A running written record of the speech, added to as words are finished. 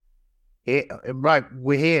Right,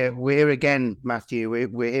 we're here. We're here again, Matthew.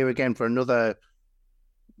 We're here again for another.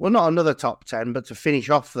 Well, not another top 10, but to finish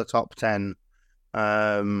off the top 10.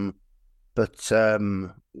 Um, but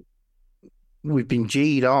we've been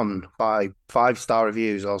G'd on by 5-star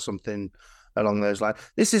reviews or something along those lines.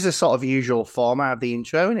 This is a sort of usual format of the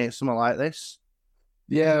intro, isn't it? Something like this.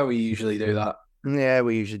 Yeah, we usually do that. Yeah,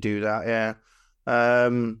 we usually do that. Yeah.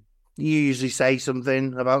 You usually say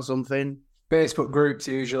something about something. Facebook groups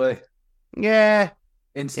usually, Yeah.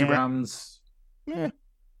 Yeah. Instagrams. Yeah.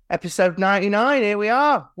 Episode 99. Here we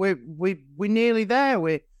are. We're nearly there.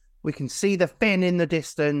 We can see the fin in the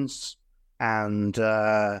distance, and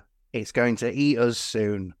it's going to eat us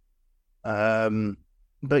soon.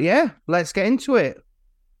 But yeah, let's get into it.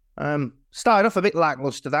 Started off a bit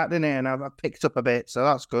lackluster, that, didn't it? And I've picked up a bit, so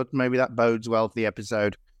that's good. Maybe that bodes well for the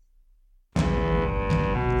episode.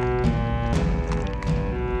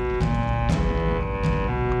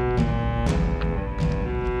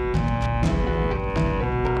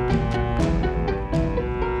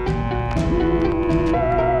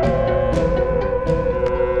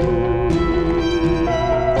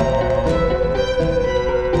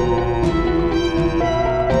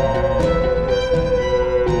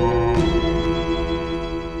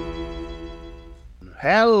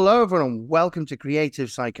 Hello, everyone, and welcome to Creative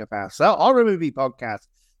Psychopaths, a horror movie podcast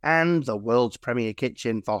and the world's premier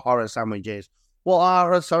kitchen for horror sandwiches. What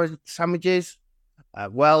are horror sandwiches?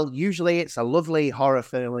 Well, usually it's a lovely horror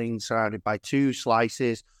filling surrounded by 2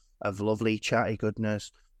 slices of lovely chatty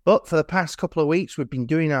goodness. But for the past couple of weeks, we've been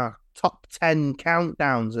doing our top 10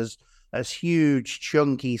 countdowns as huge,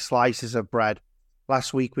 chunky slices of bread.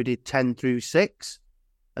 Last week we did 10 through 6,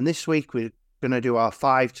 and this week we're going to do our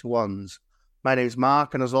 5 to 1s. My name is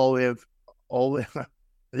Mark, and as always,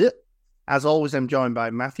 I'm joined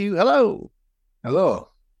by Matthew. Hello. Hello.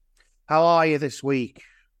 How are you this week?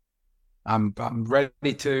 I'm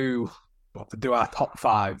ready to do our top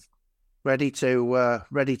 5. Ready to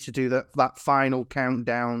do that final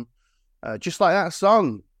countdown, just like that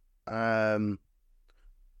song. I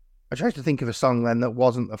tried to think of a song then that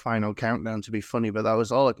wasn't the final countdown to be funny, but that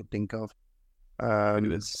was all I could think of. It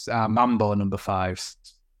was Mambo number 5.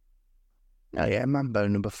 Oh yeah, Mambo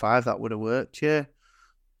number 5. That would have worked. Yeah.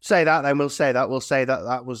 Say that, then we'll say that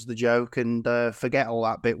that was the joke, and forget all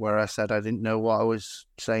that bit where I said I didn't know what I was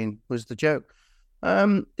saying was the joke.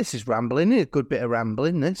 This is rambling, a good bit of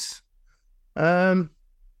rambling. This.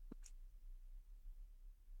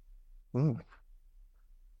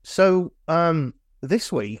 So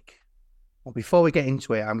this week, well, before we get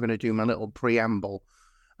into it, I'm going to do my little preamble.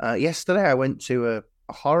 Yesterday, I went to a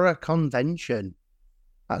horror convention.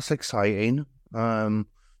 That's exciting.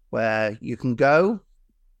 Where you can go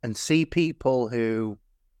and see people who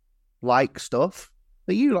like stuff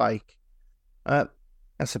that you like.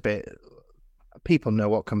 That's a bit. People know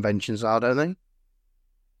what conventions are, don't they?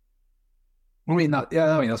 I mean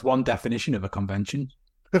that's one definition of a convention.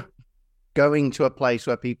 Going to a place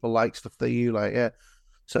where people like stuff that you like. Yeah.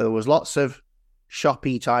 So there was lots of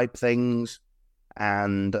shoppy type things,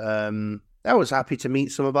 and I was happy to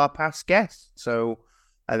meet some of our past guests. So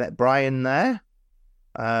I met Brian there,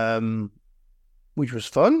 which was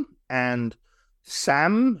fun, and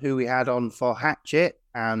Sam, who we had on for Hatchet,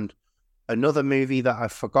 and another movie that I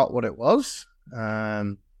forgot what it was.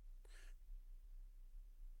 What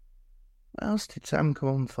else did Sam come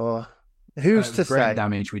on for? Who's to say? Brain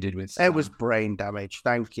Damage we did with Sam. It was Brain Damage.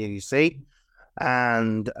 Thank you. You see,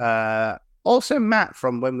 and also Matt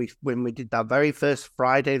from when we did that very first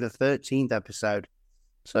Friday the 13th episode.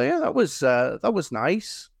 So yeah, that was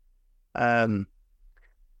nice. But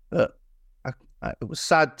it was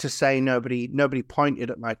sad to say nobody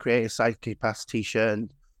pointed at my Creative Psychopaths t-shirt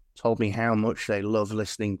and told me how much they love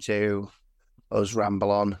listening to us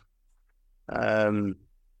ramble on.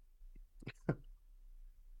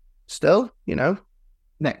 Still,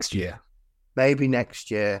 next year. Maybe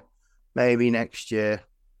next year.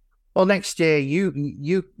 Well, next year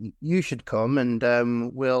you should come,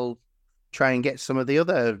 and we'll try and get some of the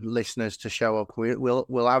other listeners to show up.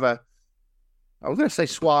 We'll have I was going to say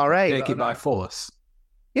soiree. Take it by force.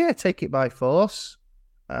 Yeah, take it by force.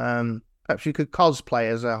 Perhaps you could cosplay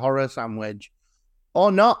as a horror sandwich,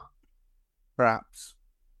 or not, perhaps.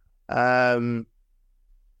 But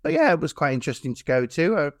yeah, it was quite interesting to go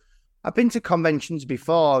to. I've been to conventions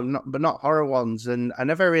before, but not horror ones, and I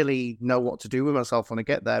never really know what to do with myself when I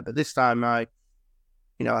get there. But this time, I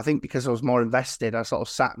think because I was more invested, I sort of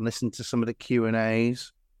sat and listened to some of the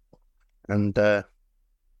Q&As, and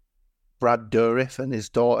Brad Dourif and his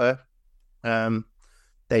daughter,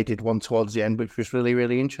 they did one towards the end, which was really,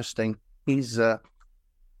 really interesting. He's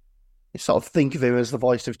You sort of think of him as the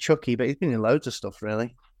voice of Chucky, but he's been in loads of stuff,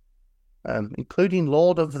 really, including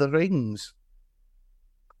Lord of the Rings.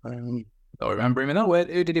 Don't remember him in that.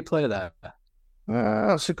 Who did he play there?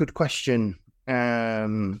 That's a good question.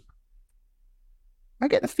 I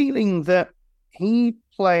get the feeling that he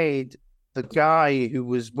played the guy who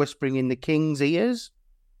was whispering in the king's ears,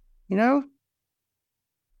 you know?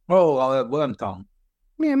 Oh, Wormtongue.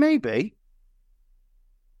 Yeah, maybe.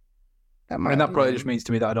 That probably just means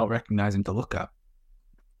to me that I don't recognise him to look at.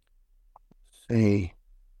 See.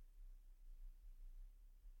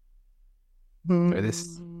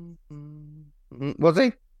 This was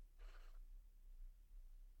he?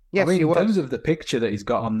 Yes, I mean, he in was. terms of the picture that he's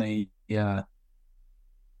got on the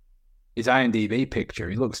his IMDb picture,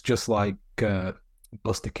 he looks just like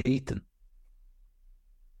Buster Keaton.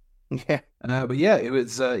 Yeah. But yeah, it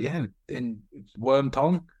was in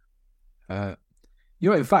Wormtongue.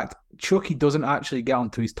 In fact, Chucky doesn't actually get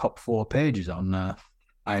onto his top 4 pages on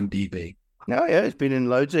IMDb. No, yeah, it's been in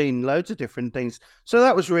loads of different things. So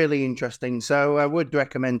that was really interesting. So I would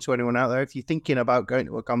recommend to anyone out there, if you're thinking about going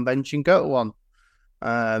to a convention, go to one.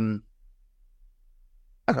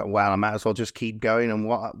 I thought, well, I might as well just keep going. And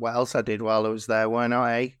what else I did while I was there? Why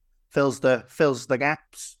not? Fills the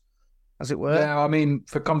gaps, as it were. Yeah, I mean,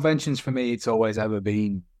 for conventions, for me, it's always ever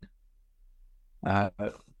been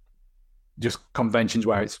just conventions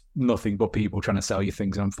where it's nothing but people trying to sell you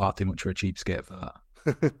things, and I'm far too much of a cheapskate for that.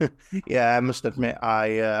 Yeah, I must admit,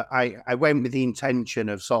 I went with the intention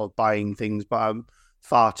of sort of buying things, but I'm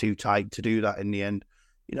far too tight to do that in the end.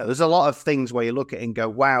 There's a lot of things where you look at it and go,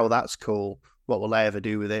 wow, that's cool. What will I ever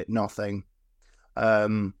do with it? Nothing. But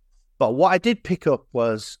what I did pick up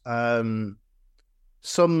was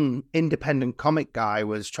some independent comic guy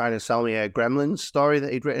was trying to sell me a Gremlins story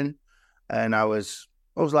that he'd written. And I was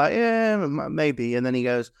like, yeah, maybe. And then he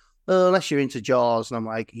goes, well, unless you're into Jaws. And I'm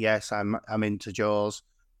like, yes, I'm into Jaws.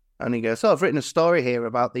 And he goes, I've written a story here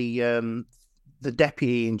about the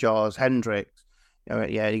deputy in Jaws, Hendrix.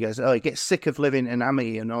 Yeah, he goes, he gets sick of living in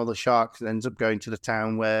Amity and all the sharks and ends up going to the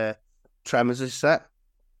town where Tremors is set.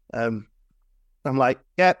 I'm like,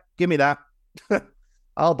 yeah, give me that.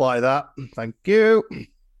 I'll buy that. Thank you.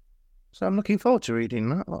 So I'm looking forward to reading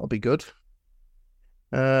that. That'll be good.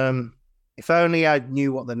 If only I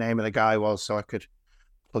knew what the name of the guy was so I could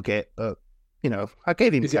plug it. But, I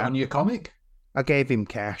gave him Is it on your comic? I gave him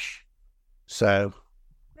cash. So,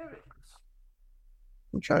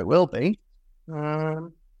 I'm sure it will be. I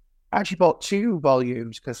actually bought 2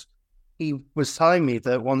 volumes because he was telling me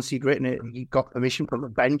that once he'd written it, he got permission from the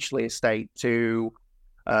Benchley estate to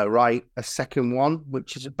write a second one,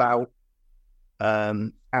 which is about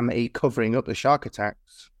Amity covering up the shark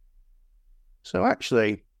attacks. So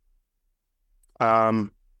actually,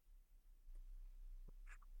 I'm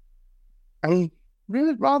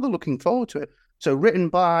really rather looking forward to it. So written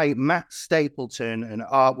by Matt Stapleton and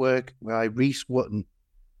artwork by Reese Wotton.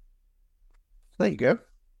 There you go.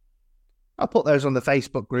 I'll put those on the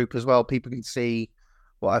Facebook group as well. People can see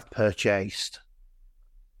what I've purchased.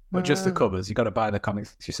 But just the covers. You got to buy the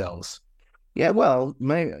comics yourselves. Yeah, well,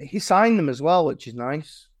 maybe he signed them as well, which is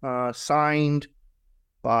nice. Signed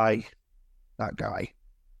by that guy.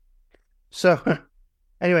 So,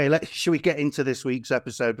 anyway, should we get into this week's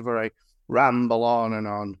episode before I ramble on and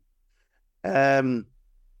on?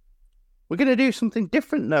 We're going to do something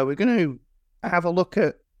different, though. We're going to have a look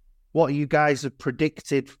at what you guys have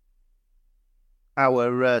predicted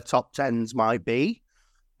our top 10s might be,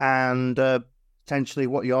 and potentially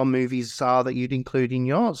what your movies are that you'd include in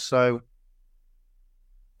yours. So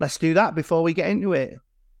let's do that before we get into it. Do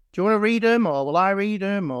you want to read them, or will I read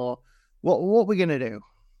them, or what are we going to do?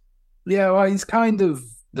 Yeah, well, it's kind of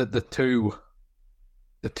the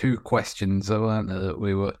two questions, weren't there, that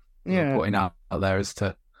we were putting out there as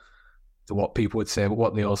to what people would say, but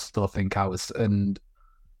what they also think I was. And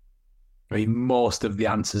I mean, most of the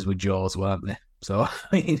answers were Jaws, weren't they? So, I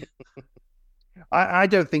mean, I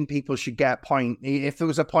don't think people should get a point. If there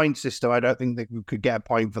was a point system, I don't think that we could get a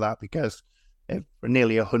point for that, because for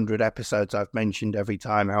nearly 100 episodes, I've mentioned every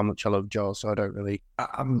time how much I love Jaws. So I don't really.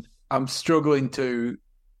 I'm struggling to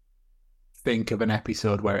think of an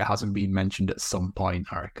episode where it hasn't been mentioned at some point,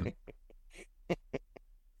 I reckon.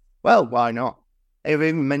 Well, why not? I've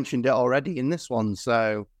even mentioned it already in this one.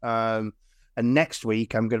 So, and next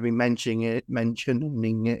week I'm going to be mentioning it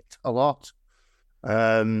a lot.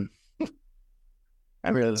 I'm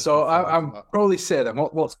probably say that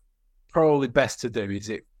what's probably best to do is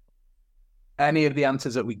it any of the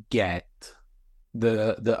answers that we get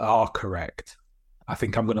that are correct, I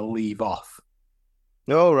think I'm going to leave off.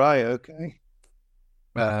 Oh, right, okay.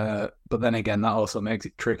 But then again, that also makes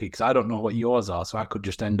it tricky because I don't know what yours are, so I could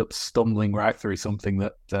just end up stumbling right through something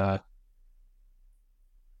that.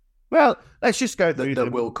 Well, let's just go through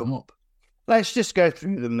that will come up. Let's just go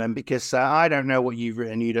through them then, because I don't know what you've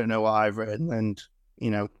written, you don't know what I've written, and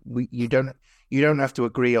you don't have to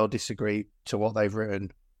agree or disagree to what they've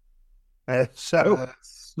written. So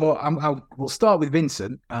we'll start with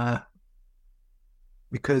Vincent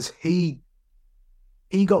because he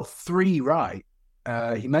got 3 right.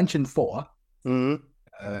 He mentioned 4.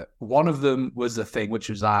 Mm-hmm. One of them was the thing, which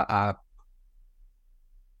was our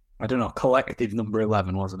I don't know, collective number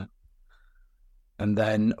 11, wasn't it? And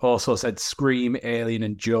then also said Scream, Alien,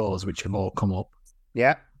 and Jaws, which have all come up.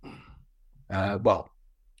 Yeah. Well,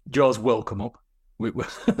 Jaws will come up.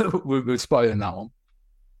 We're spoiling that one.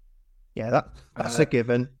 Yeah, that's a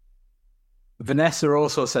given. Vanessa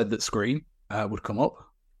also said that Scream would come up.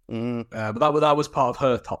 But that was part of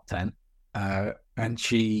her top 10. And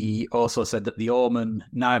she also said that The Omen,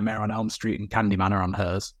 Nightmare on Elm Street, and Candyman are on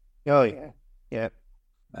hers. Oh, yeah. Yeah.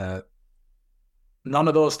 None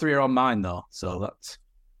of those 3 are on mine, though. So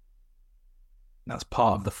that's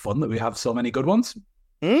part of the fun that we have so many good ones.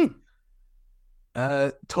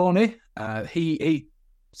 Tony, he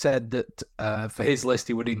said that for his list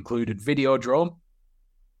he would include Videodrome,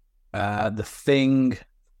 The Thing,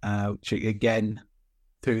 which again,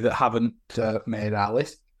 2 that haven't made our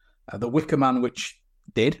list, The Wicker Man, which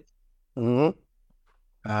did, and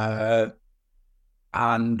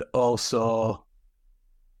also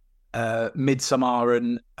Midsommar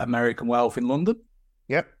and American Werewolf in London.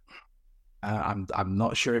 Yep. I'm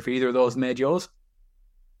not sure if either of those made yours.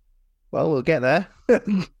 Well, we'll get there.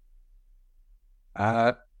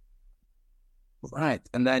 Right,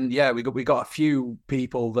 and then we got a few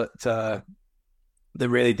people that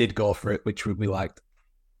really did go for it, which we liked.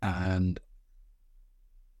 And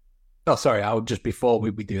I'll just before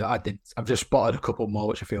we do that, I've just spotted a couple more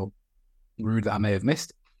which I feel rude that I may have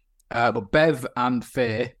missed. But Bev and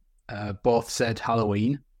Faye both said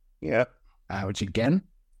Halloween. Yeah. Which again,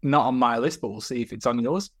 not on my list, but we'll see if it's on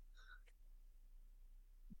yours.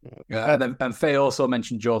 And Faye also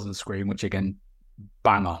mentioned Jaws and Scream, which again,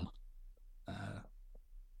 bang on.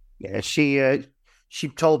 Yeah, she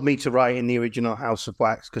told me to write in the original House of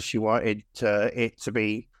Wax because she wanted it to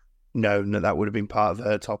be known that would have been part of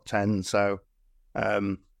her top 10. So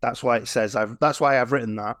that's why it says that's why I've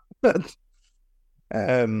written that.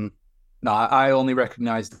 No, I only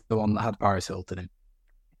recognised the one that had Paris Hilton in.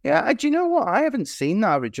 Yeah, do you know what? I haven't seen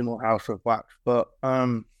that original House of Wax, but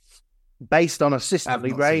based on a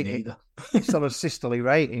sisterly rating, based on a sisterly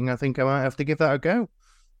rating, I think I might have to give that a go.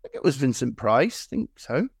 I think it was Vincent Price. I think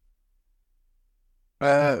so.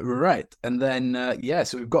 Right, and then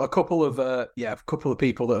so we've got a couple of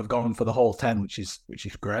people that have gone for the whole 10, which is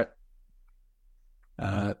great.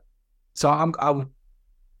 So are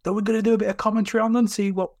we going to do a bit of commentary on them,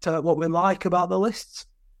 see what we like about the lists?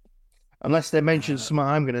 Unless they mention something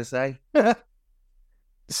I'm going to say.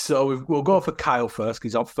 So we'll go for Kyle first,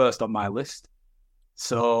 because he's on first on my list.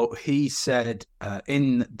 So he said,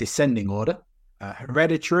 in descending order,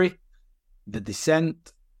 Hereditary, The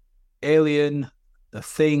Descent, Alien, The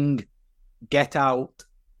Thing, Get Out,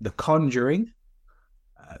 The Conjuring,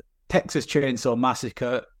 Texas Chainsaw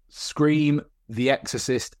Massacre, Scream, The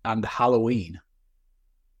Exorcist, and Halloween.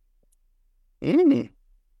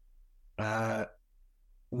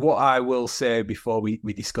 What I will say before we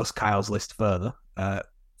discuss Kyle's list further,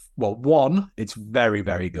 well, 1, it's very,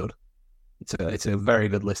 very good. It's a very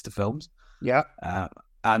good list of films. Yeah.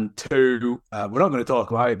 And 2, we're not going to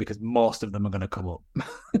talk about it because most of them are going to come up.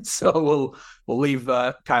 So we'll leave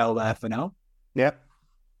Kyle there for now. Yeah.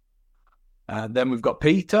 Then we've got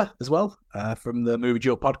Peter as well from the Movie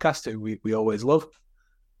Joe podcast, who we always love.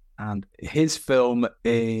 And his film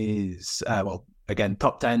is, again,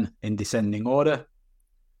 top 10 in descending order.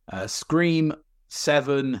 Scream,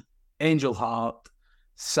 Seven, Angel Heart,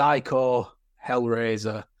 Psycho,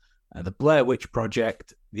 Hellraiser, The Blair Witch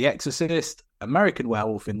Project, The Exorcist, American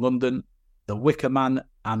Werewolf in London, The Wicker Man,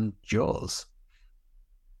 and Jaws.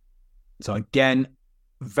 So again,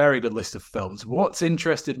 very good list of films. What's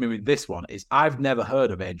interested me with this one is I've never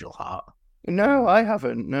heard of Angel Heart. No, I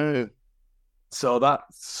haven't, no. So I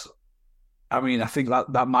think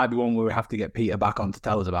that might be one where we have to get Peter back on to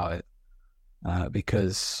tell us about it.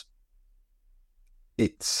 Because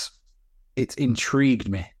it's intrigued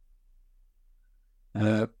me.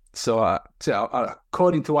 So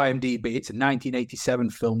according to IMDb, it's a 1987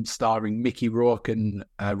 film starring Mickey Rourke and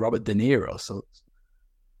Robert De Niro. So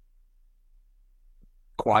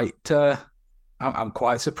I'm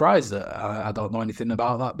quite surprised that I don't know anything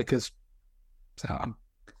about that, because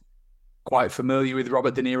quite familiar with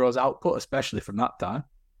Robert De Niro's output, especially from that time.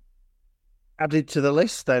 Added to the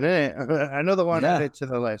list then, isn't it? Another one added to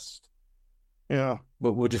the list. Yeah.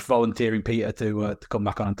 But we're just volunteering Peter to come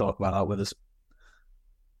back on and talk about that with us.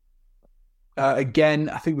 Again,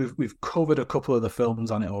 I think we've covered a couple of the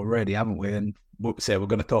films on it already, haven't we? And we're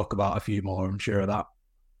going to talk about a few more, I'm sure of that.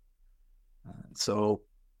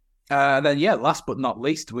 Then, last but not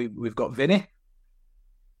least, we've got Vinny.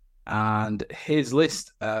 And his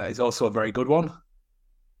list is also a very good one.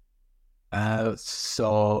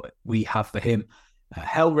 So we have for him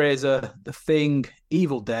Hellraiser, The Thing,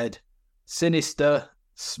 Evil Dead, Sinister,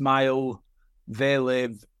 Smile, They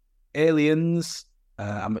Live, Aliens.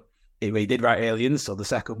 He did write Aliens, so the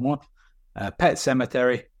second one. Pet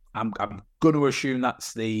Sematary. I'm going to assume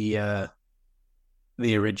that's the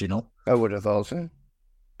original. I would have thought so.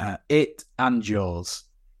 It and Jaws.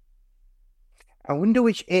 I wonder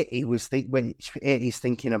which It he was which It he's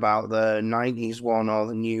thinking about, the 90s one or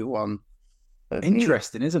the new one.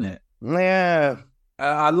 Interesting, isn't it? Yeah.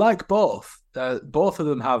 I like both. Both of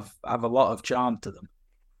them have a lot of charm to them.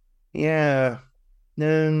 Yeah.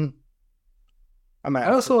 I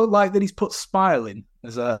also like that he's put Smile in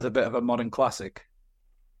as a bit of a modern classic.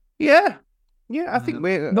 Yeah. Yeah, I think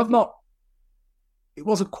we're... Not... It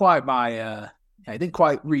wasn't quite my... it didn't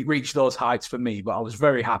quite reach those heights for me, but I was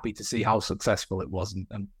very happy to see how successful it was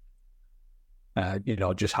and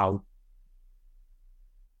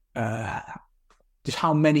just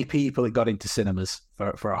how many people it got into cinemas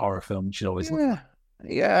for a horror film, which is always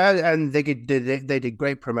yeah, and they did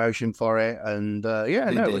great promotion for it, and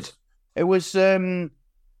it was I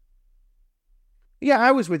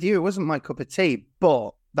was with you. It wasn't my cup of tea,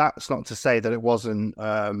 but that's not to say that it wasn't.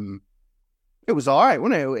 It was all right,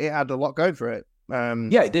 wasn't it? It had a lot going for it.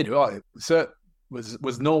 It did. Right, so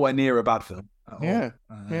was nowhere near a bad film. Yeah.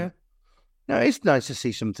 No, it's nice to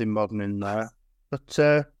see something modern in there, but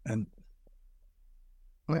and.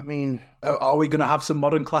 I mean, are we going to have some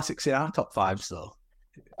modern classics in our top fives, though?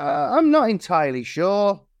 I'm not entirely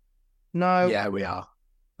sure. No. Yeah, we are.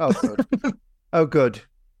 Oh, good. Oh, good.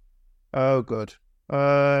 Oh, good.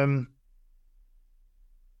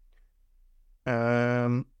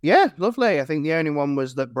 Yeah, lovely. I think the only one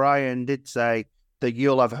was that Brian did say that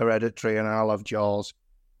you'll have Hereditary and I'll have Jaws,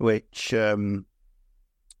 which, if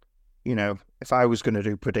I was going to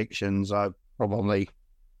do predictions, I'd probably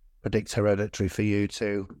predict Hereditary for you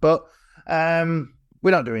too, but we're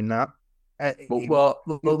not doing that. Well,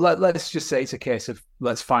 let's just say it's a case of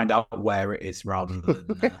let's find out where it is rather than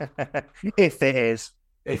if it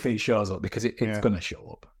shows up, because it's going to show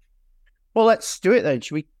up. Well, let's do it then.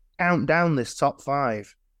 Should we count down this top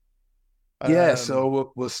five? Yeah,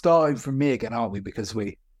 so we're starting from me again, aren't we? Because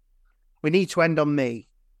we need to end on me,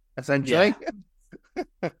 essentially.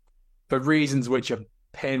 Yeah. For reasons which are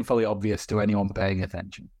painfully obvious to anyone paying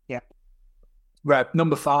attention. Yeah. Right,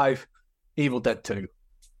 number 5, Evil Dead 2.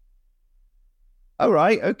 All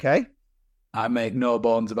right, okay. I make no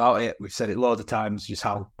bones about it. We've said it loads of times, just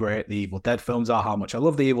how great the Evil Dead films are, how much I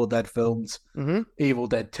love the Evil Dead films. Mm-hmm. Evil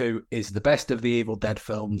Dead 2 is the best of the Evil Dead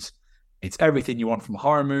films. It's everything you want from a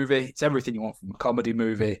horror movie. It's everything you want from a comedy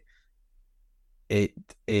movie. It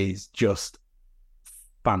is just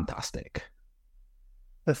fantastic.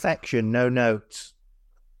 Perfection, no notes.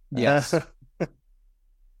 Yes.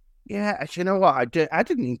 Yeah, actually, you know what? I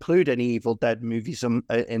didn't include any Evil Dead movies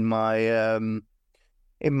in my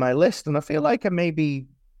list, and I feel like I maybe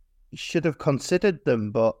should have considered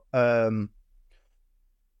them, but I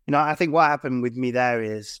think what happened with me there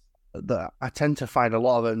is that I tend to find a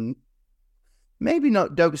lot of them maybe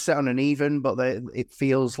don't sit on an even, but it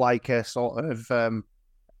feels like a sort of a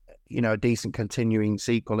decent continuing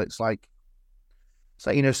sequel. It's like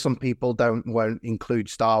some people won't include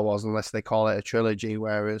Star Wars unless they call it a trilogy,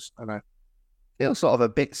 whereas I feel sort of a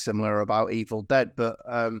bit similar about Evil Dead, but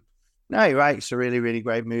no, you're right. It's a really, really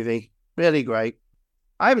great movie. Really great.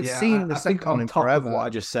 I haven't seen the second one in forever. Of what I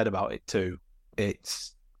just said about it too,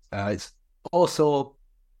 it's also,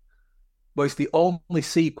 well, it's the only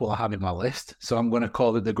sequel I have in my list, so I'm going to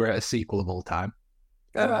call it the greatest sequel of all time.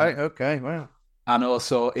 Right, okay, wow. And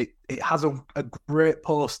also, it has a great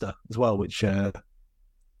poster as well, which...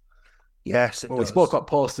 yes, we spoke about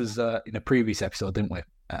posters in a previous episode, didn't we?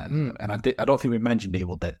 And I don't think we mentioned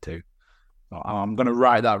Evil Dead 2. So I'm going to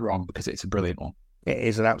write that wrong because it's a brilliant one. It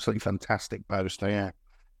is an absolutely fantastic poster, yeah.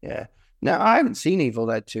 Yeah. No, I haven't seen Evil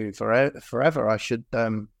Dead 2 forever. I should...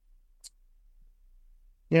 I'm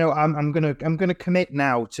gonna commit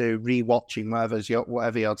now to rewatching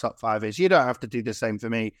whatever your top 5 is. You don't have to do the same for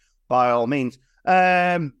me, by all means.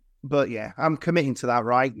 But yeah, I'm committing to that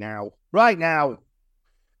right now.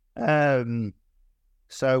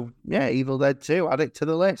 So yeah, Evil Dead 2, add it to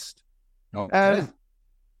the list. Okay.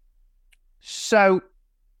 So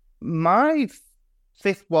my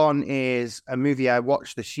fifth one is a movie I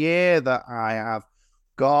watched this year that I have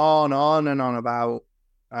gone on and on about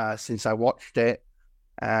since I watched it,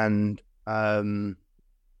 and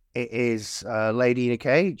it is Lady in a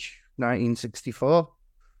Cage, 1964.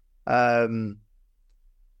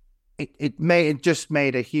 It just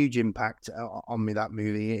made a huge impact on me, that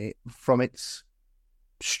movie, from its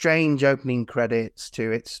strange opening credits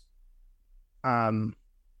to its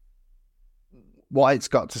what it's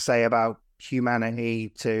got to say about humanity,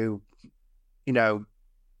 to the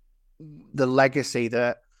legacy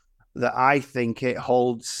that I think it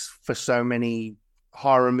holds for so many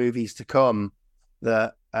horror movies to come.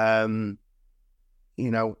 That and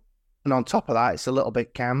on top of that, it's a little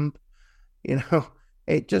bit camp.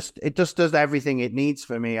 It just does everything it needs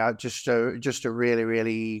for me. Just a really,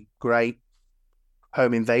 really great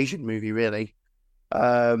home invasion movie, really.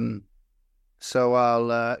 So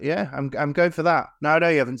I'm going for that. Now I know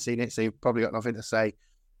you haven't seen it, so you've probably got nothing to say.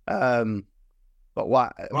 But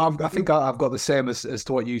what? Well, I think I've got the same as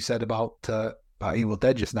to what you said about Evil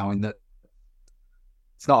Dead just now, in that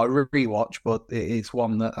it's not a rewatch, but it's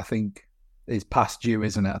one that I think is past due,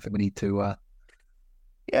 isn't it? I think we need to.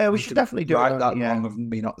 Yeah, we should definitely do it. That long of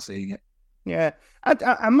me not seeing it. Yeah,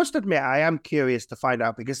 I must admit I am curious to find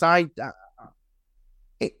out, because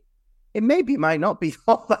it maybe might not be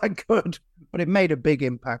all that good, but it made a big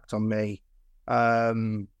impact on me.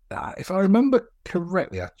 If I remember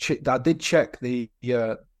correctly, I did check the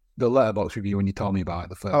Letterboxd review when you told me about it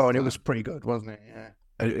the first. Oh, and it was pretty good, wasn't it? Yeah,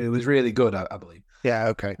 it was really good, I believe. Yeah.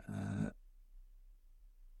 Okay.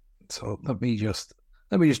 So let me just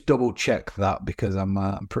double check that, because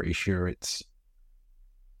I'm pretty sure it's.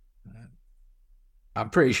 I'm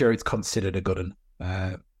pretty sure it's considered a good one.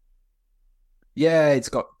 Yeah, it's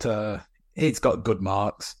got good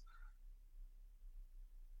marks.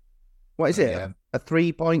 What is it? A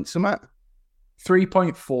 3 point something?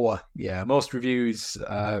 3.4. Yeah, most reviews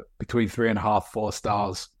between 3.5, 4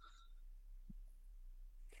 stars.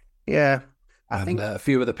 Yeah, I think a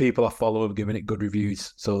few of the people I follow have given it good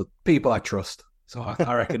reviews, so people I trust. So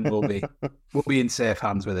I reckon we'll be in safe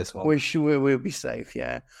hands with this one. We'll be safe.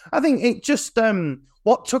 Yeah, I think it just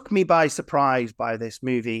what took me by surprise by this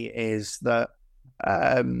movie is that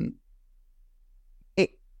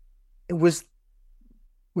it was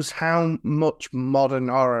how much modern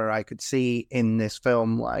horror I could see in this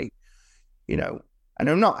film. Like, and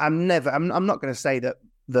I'm not going to say that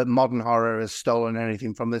modern horror has stolen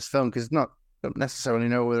anything from this film, because don't necessarily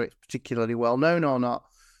know whether it's particularly well known or not,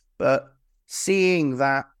 but seeing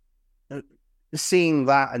that and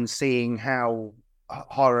seeing how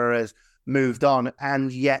horror has moved on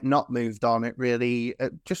and yet not moved on, it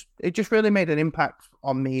just really made an impact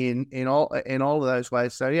on me in all of those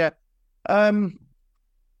ways. So yeah,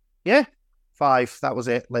 5. That was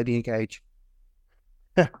it. Lady in Cage.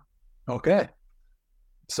 Okay,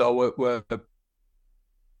 so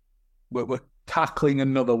we're tackling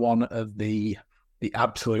another one of the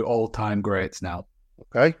absolute all-time greats now.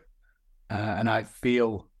 Okay. And I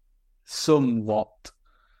feel somewhat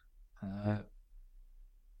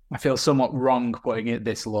wrong putting it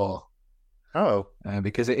this low. Oh.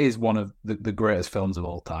 Because it is one of the greatest films of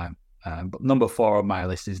all time. But number 4 on my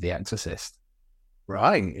list is The Exorcist.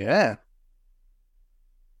 Right, yeah.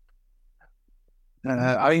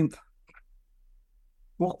 I mean,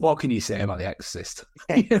 what can you say about The Exorcist?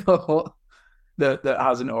 That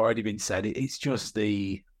hasn't already been said. It's just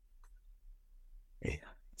the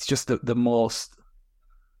most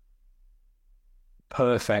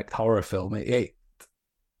perfect horror film.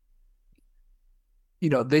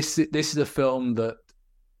 This is a film that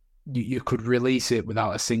you could release it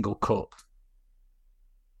without a single cut.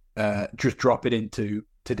 Just drop it into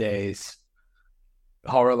today's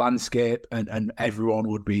horror landscape, and everyone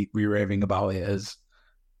would be raving about it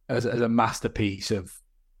as a masterpiece of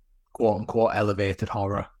quote unquote elevated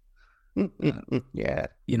horror. Yeah,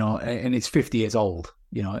 and it's 50 years old.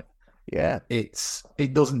 Yeah,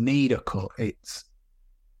 it doesn't need a cut.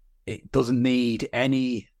 It doesn't need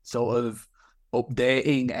any sort of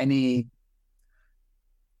updating, any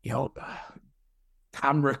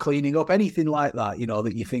camera cleaning up, anything like that.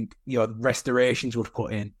 That you think restorations would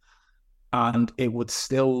put in, and it would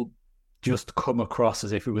still just come across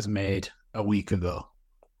as if it was made a week ago.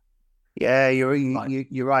 Yeah, you're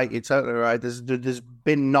right. You're totally right. There's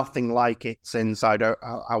been nothing like it since. I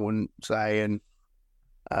wouldn't say, and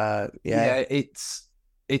yeah, it's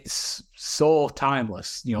so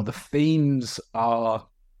timeless. The themes are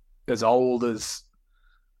as old as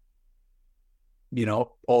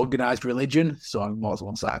organized religion. So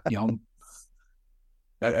what's that?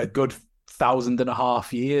 A good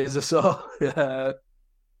 1,500 years or so.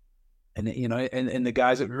 And in the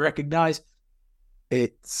guys that we recognize,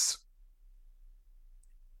 it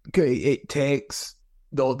takes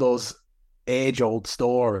those age-old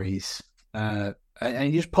stories and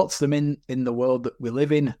he just puts them in the world that we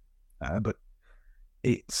live in, but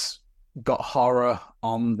it's got horror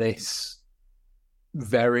on this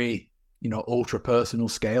very ultra personal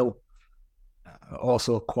scale,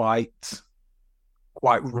 also quite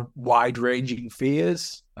wide ranging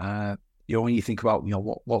fears. When you think about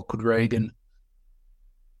what could Regan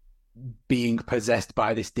being possessed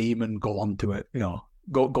by this demon go on to it,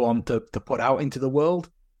 go on to put out into the world,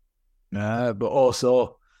 but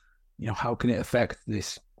also how can it affect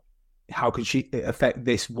this? How can it affect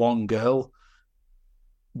this one girl?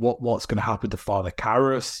 What's going to happen to Father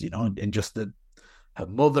Karras? And just her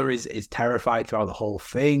mother is terrified throughout the whole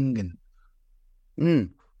thing,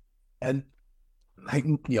 and like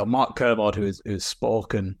Mark Kermode, who's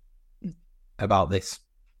spoken about this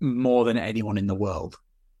more than anyone in the world,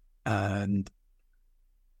 and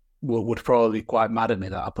would probably be quite mad at me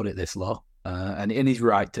that I put it this low, and he's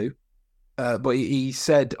right to. But he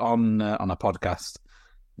said on a podcast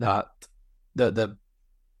that the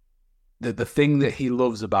thing that he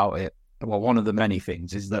loves about it, well, one of the many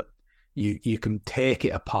things, is that you can take it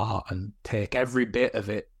apart and take every bit of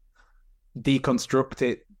it, deconstruct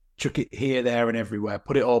it, chuck it here, there, and everywhere,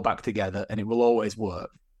 put it all back together, and it will always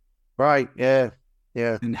work. Right? Yeah.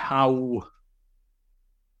 And how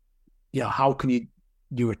can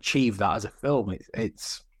you achieve that as a film?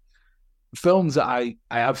 It's films that I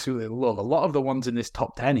absolutely love. A lot of the ones in this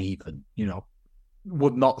top 10 even,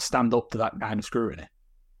 would not stand up to that kind of scrutiny.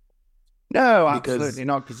 No, absolutely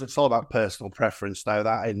not, because it's all about personal preference, though,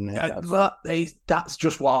 that, isn't it? That's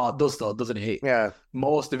just what art does, though, doesn't it? Yeah.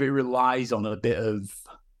 Most of it relies on a bit of,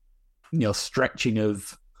 stretching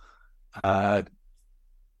of, of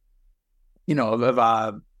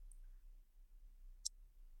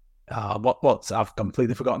I've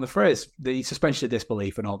completely forgotten the phrase, the suspension of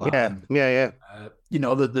disbelief and all that. Yeah.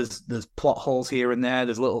 There's plot holes here and there.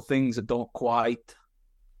 There's little things that don't quite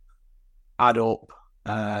add up.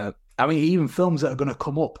 Even films that are going to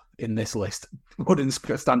come up in this list wouldn't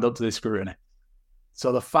stand up to this scrutiny.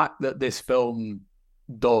 So the fact that this film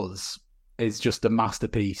does is just a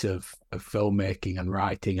masterpiece of filmmaking and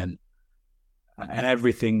writing and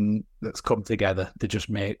everything that's come together to just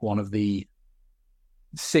make one of the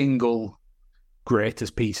single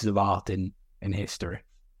greatest pieces of art in history.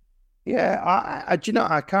 Yeah,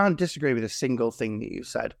 I can't disagree with a single thing that you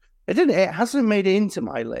said. It hasn't made it into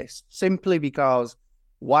my list simply because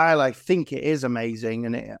while I think it is amazing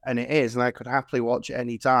and it is, and I could happily watch it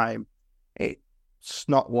any time, it's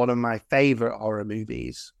not one of my favorite horror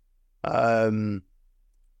movies. But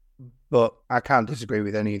I can't disagree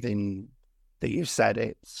with anything that you've said.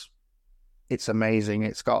 It's amazing.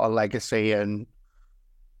 It's got a legacy and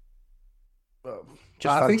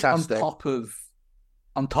just fantastic. Think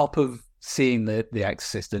on top of seeing the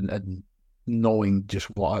Exorcist and knowing just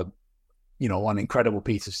what an incredible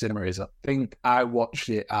piece of cinema is, I think I watched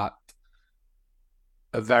it at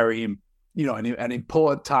a very, an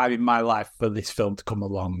important time in my life for this film to come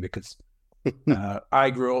along, because I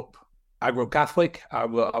grew up Catholic. I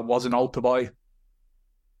was an altar boy,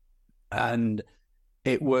 and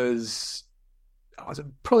I was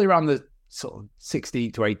probably around the sort of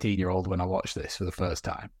 16 to 18-year-old when I watched this for the first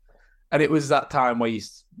time. And it was that time where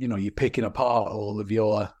you're picking apart all of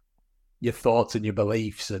your thoughts and your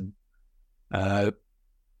beliefs, and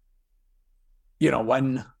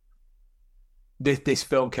when this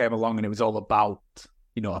film came along and it was all about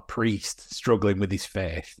a priest struggling with his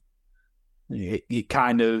faith, it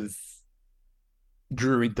kind of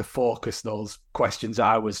drew into focus those questions that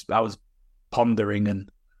I was pondering. And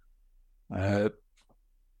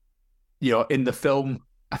in the film,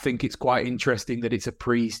 I think it's quite interesting that it's a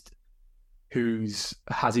priest who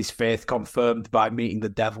has his faith confirmed by meeting the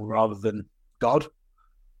devil rather than God.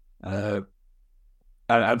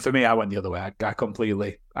 And for me, I went the other way. I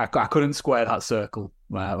couldn't square that circle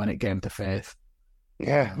when it came to faith.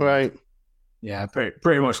 Yeah, right. Yeah,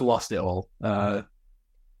 pretty much lost it all.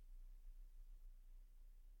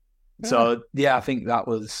 So yeah, I think that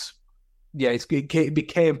was, it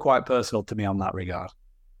became quite personal to me on that regard.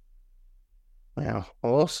 Wow,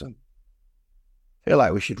 awesome. I feel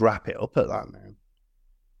like we should wrap it up at that now.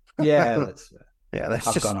 Yeah,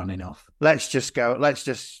 I've gone on enough. Let's just go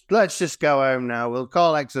home now. We'll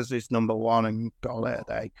call Exorcist number 1 and call it a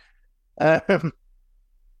day.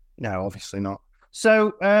 No, obviously not.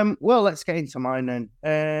 So, well, let's get into mine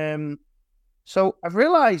then. So I've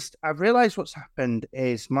realized what's happened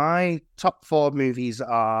is my top 4 movies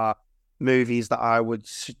are movies that I would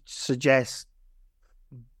suggest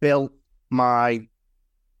built my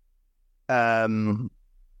love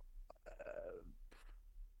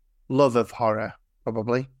of horror,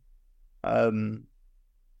 probably.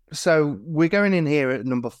 So we're going in here at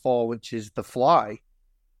number 4, which is The Fly,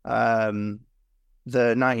 the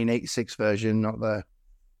 1986 version, not the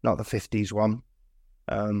 50s one,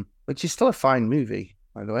 which is still a fine movie,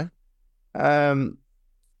 by the way.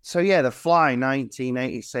 So yeah, The Fly,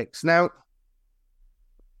 1986. Now,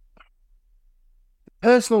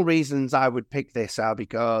 personal reasons I would pick this are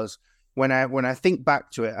because when I think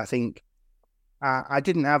back to it, I think I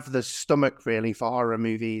didn't have the stomach really for horror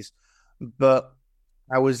movies, but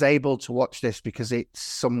I was able to watch this because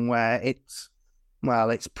it's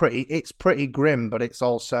pretty grim, but it's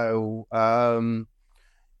also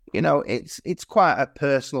it's quite a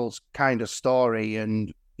personal kind of story,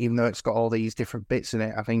 and even though it's got all these different bits in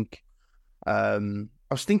it, I think I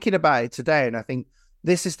was thinking about it today, and I think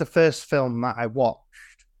this is the first film that I watched,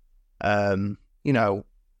 in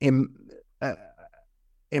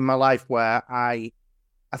my life where I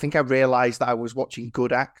think I realized that I was watching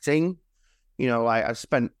good acting. I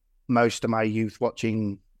spent most of my youth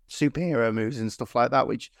watching superhero movies and stuff like that,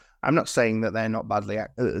 which I'm not saying that they're not badly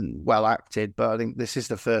well acted, but I think this is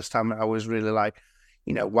the first time I was really like,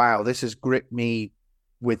 wow, this has gripped me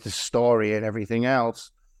with the story and everything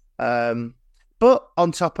else. But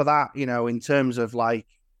on top of that, in terms of like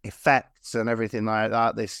effects and everything like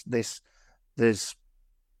that, there's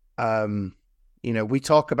we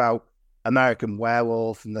talk about American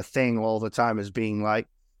Werewolf and The Thing all the time as being like,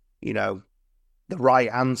 the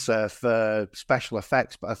right answer for special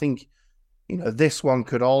effects. But I think, this one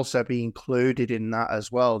could also be included in that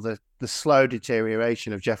as well. The slow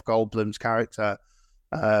deterioration of Jeff Goldblum's character,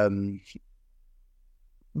 Brundle.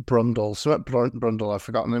 So Brundle, I've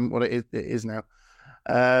forgotten what it is now.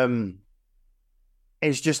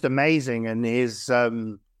 It's just amazing, and his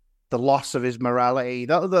the loss of his morality,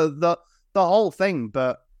 the whole thing.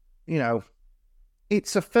 But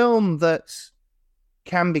it's a film that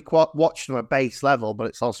can be watched on a base level, but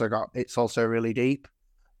it's also really deep.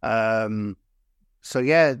 So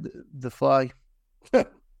yeah, The Fly. I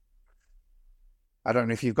don't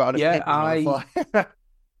know if you've got an opinion on The Fly.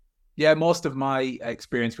 Yeah, most of my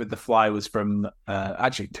experience with The Fly was from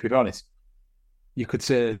actually, to be honest, you could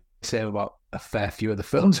say about a fair few of the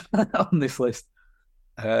films on this list.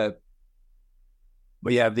 But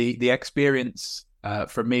yeah, the experience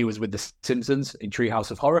for me was with The Simpsons in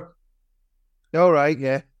Treehouse of Horror. All right,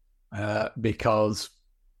 yeah. Because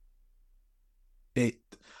it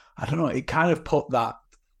kind of put that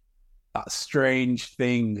strange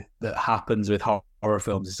thing that happens with horror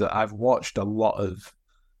films is that I've watched a lot of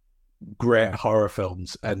great horror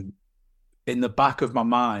films, and in the back of my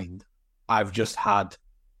mind, I've just had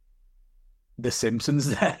The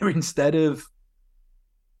Simpsons there instead of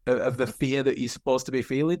the fear that you're supposed to be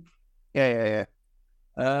feeling. Yeah.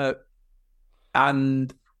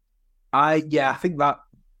 And I think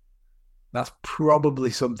that's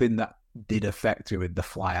probably something that did affect me with The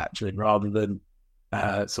Fly, actually, rather than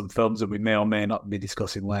some films that we may or may not be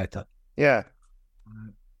discussing later. Yeah.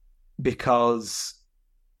 Because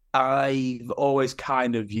I've always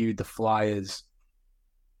kind of viewed The Fly as,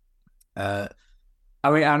 I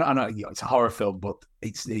know it's a horror film, but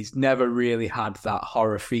it's never really had that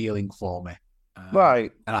horror feeling for me.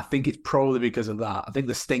 Right. And I think it's probably because of that. I think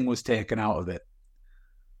the sting was taken out of it.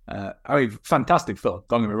 Fantastic film.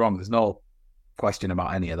 Don't get me wrong. There's no question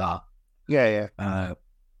about any of that. Yeah.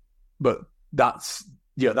 But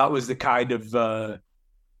that was the kind of the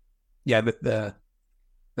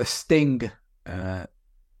sting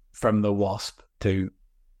from the Wasp to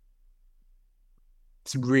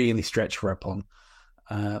really stretch for a pun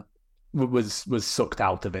was sucked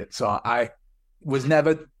out of it. So I was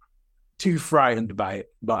never too frightened by it,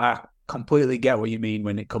 but I completely get what you mean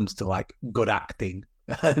when it comes to like good acting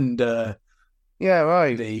and yeah,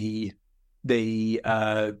 right.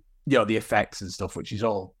 The effects and stuff, which is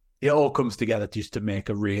it all comes together just to make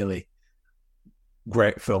a really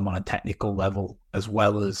great film on a technical level, as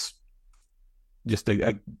well as just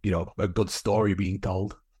a good story being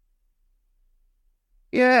told.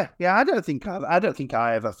 Yeah. I don't think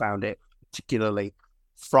I ever found it particularly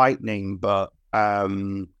frightening, but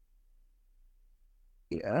but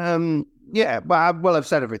I've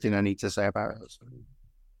said everything I need to say about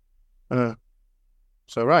it.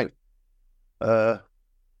 So right.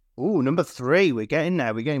 Number 3. We're getting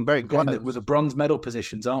there. We're getting very close. With the bronze medal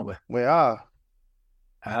positions, aren't we? We are.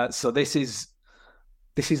 So this is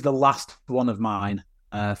the last one of mine.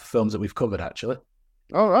 films that we've covered, actually.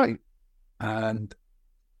 All right. And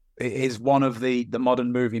it is one of the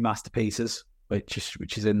modern movie masterpieces,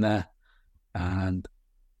 which is in there, and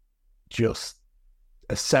just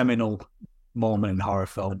a seminal moment in horror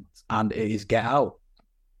film, and it is Get Out.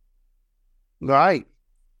 Right.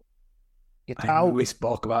 Get Out. We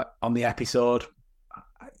spoke about on the episode.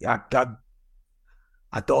 I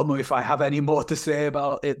don't know if I have any more to say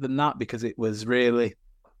about it than that, because it really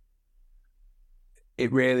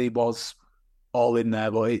was all in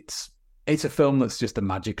there. But it's a film that's just a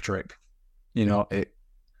magic trick. You know, it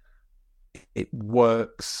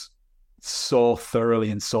works so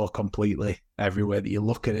thoroughly and so completely everywhere that you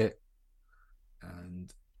look at it.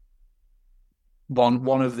 And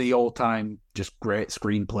one of the all-time just great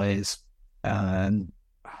screenplays. And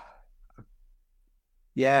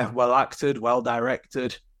yeah, well acted, well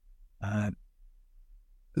directed,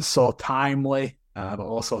 so timely, but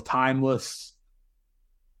also timeless.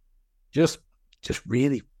 Just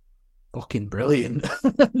really fucking brilliant.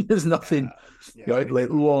 There's nothing. Yeah. You know,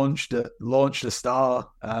 it launched a star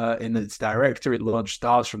in its director. It launched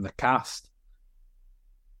stars from the cast.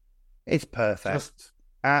 It's perfect.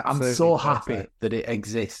 I'm so happy that it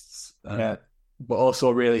exists, but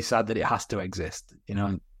also really sad that it has to exist. You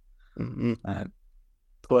know,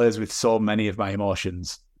 plays with so many of my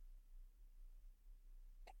emotions.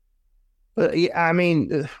 But I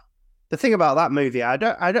mean, the thing about that movie, I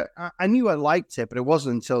knew I liked it, but it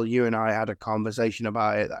wasn't until you and I had a conversation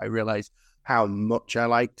about it that I realized how much I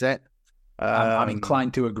liked it. I'm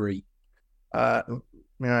inclined to agree.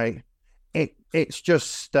 Right. It's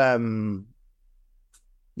just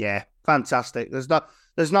fantastic.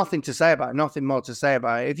 There's nothing to say about it, nothing more to say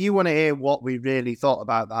about it. If you want to hear what we really thought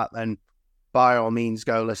about that, then by all means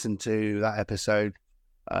go listen to that episode,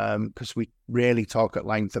 because we really talk at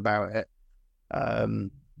length about it.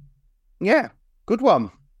 Yeah, good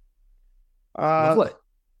one. Lovely.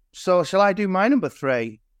 So shall I do my number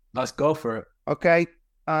 3? Let's go for it. Okay.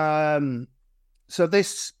 So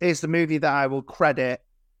this is the movie that I will credit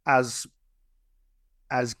as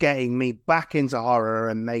getting me back into horror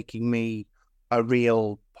and making me a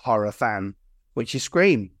real horror fan, which is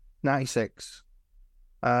Scream, 96.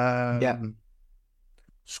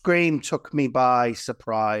 Scream took me by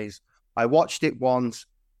surprise. I watched it once.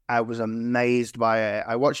 I was amazed by it.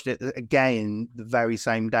 I watched it again the very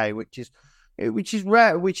same day, which is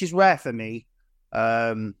rare for me.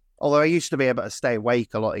 Although I used to be able to stay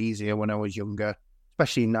awake a lot easier when I was younger,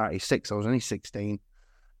 especially in 96. I was only 16.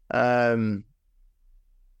 But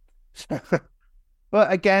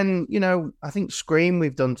again, you know, I think Scream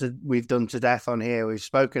we've done to death on here. We've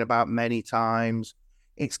spoken about many times.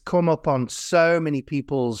 It's come up on so many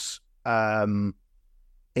people's.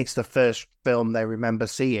 It's the first film they remember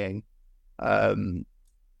seeing, because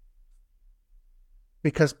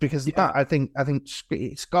that I think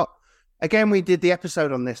it's got. Again, we did the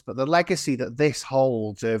episode on this, but the legacy that this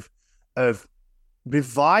holds of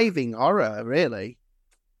reviving horror, really,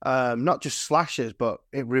 not just slashers, but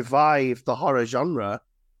it revived the horror genre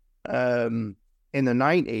in the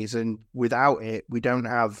 90s, and without it, we don't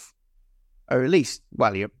have, or at least,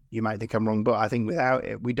 well, you might think I'm wrong, but I think without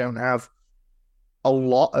it, we don't have a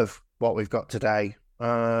lot of what we've got today.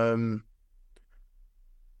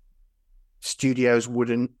 Studios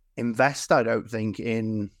wouldn't invest, I don't think,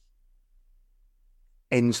 in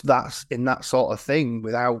that sort of thing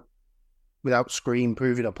without Scream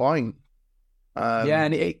proving a point.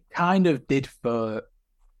 And it kind of did for.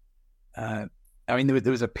 I mean,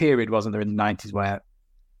 there was a period, wasn't there, in the 90s where,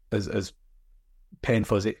 as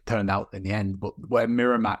painful as it turned out in the end, but where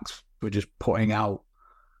Miramax were just putting out.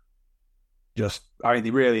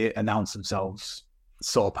 They really announced themselves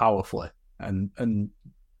so powerfully, and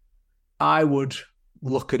I would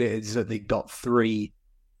look at it as that they got three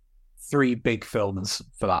big films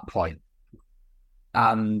for that point,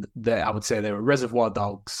 and I would say they were Reservoir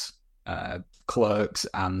Dogs, Clerks,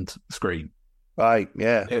 and Scream. Right,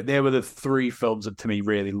 yeah. They were the 3 films that to me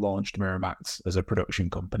really launched Miramax as a production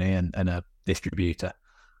company and a distributor,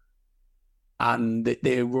 and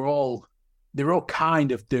they were all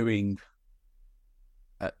kind of doing.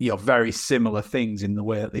 Very similar things in the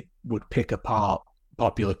way that they would pick apart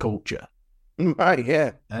popular culture. Right,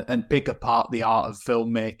 yeah. And pick apart the art of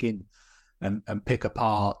filmmaking and pick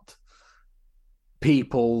apart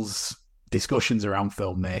people's discussions around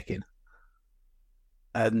filmmaking.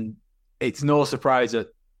 And it's no surprise that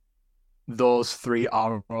those 3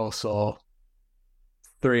 are also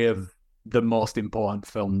 3 of the most important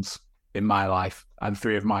films in my life and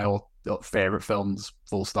 3 of my favourite films,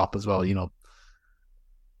 full stop, as well, you know.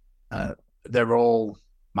 They're all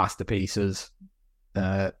masterpieces.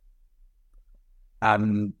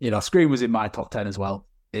 And Scream was in my top 10 as well.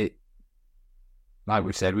 It, like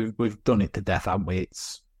we've said, we've done it to death, haven't we?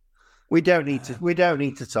 We don't need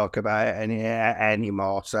to talk about it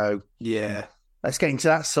anymore. So yeah, let's get into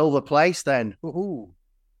that silver place then. Ooh.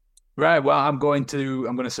 Right. Well, I'm going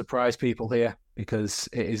to surprise people here because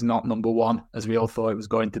it is not number one as we all thought it was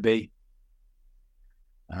going to be.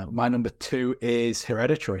 My number 2 is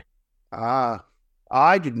Hereditary. I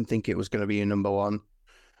didn't think it was going to be a number one.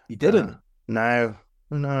 You didn't? No.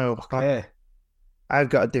 Okay. I've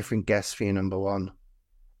got a different guess for your number one.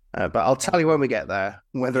 But I'll tell you when we get there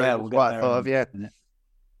whether it was what I thought of you.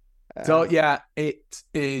 So yeah, it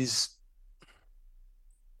is.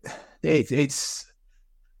 It's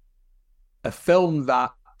a film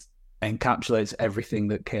that encapsulates everything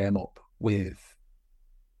that came up with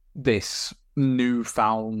this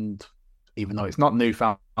newfound, even though it's not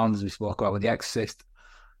newfound as we spoke about with The Exorcist,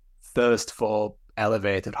 thirst for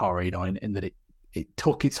elevated horror, in that it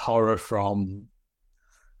took its horror from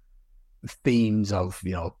themes of,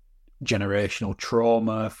 generational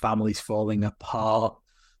trauma, families falling apart,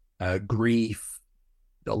 grief,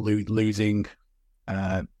 losing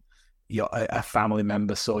a family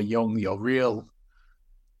member so young, your real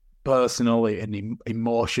personal and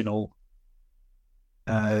emotional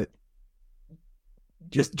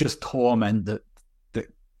just torment that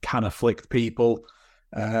can afflict people,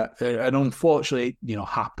 and unfortunately,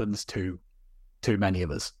 happens to too many of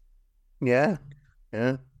us. Yeah.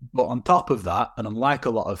 But on top of that, and unlike a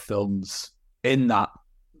lot of films in that,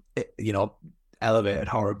 elevated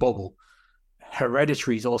horror bubble,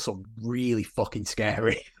 Hereditary is also really fucking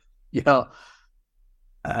scary.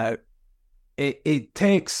 It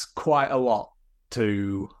takes quite a lot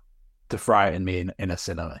to frighten me in a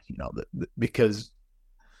cinema, because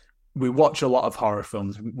we watch a lot of horror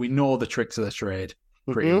films. We know the tricks of the trade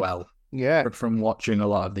pretty well. Yeah. From watching a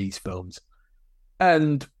lot of these films.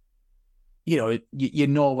 And, you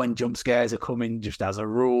know when jump scares are coming just as a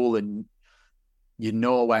rule, and you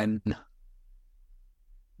know when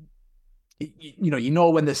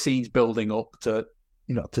the scene's building up to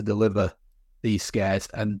deliver these scares.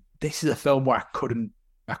 And this is a film where I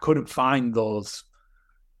couldn't find those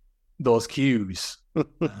cues.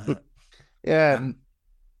 Yeah. And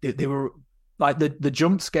they were like the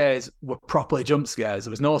jump scares were properly jump scares.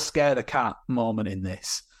 There was no scare the cat moment in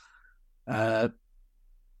this.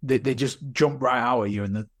 They just jump right out at you,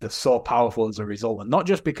 and they're so powerful as a result. And not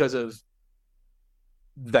just because of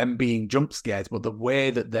them being jump scares, but the way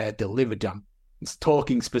that they're delivered. It's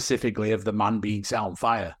talking specifically of the man being set on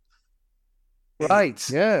fire. Right.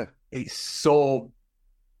 It's so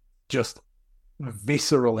just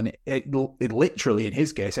visceral, and it literally, in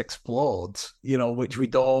his case, explodes. Which we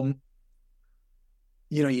don't.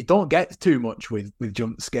 You don't get too much with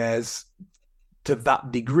jump scares to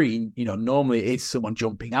that degree. Normally it's someone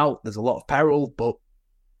jumping out. There's a lot of peril, but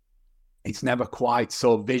it's never quite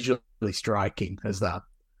so visually striking as that.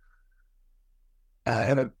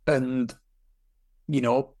 And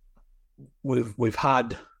we've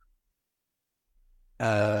had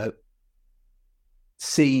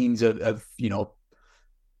scenes of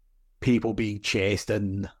people being chased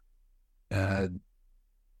and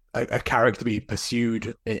a character being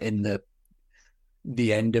pursued in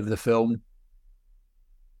the end of the film.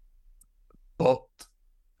 But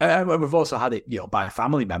we've also had it, by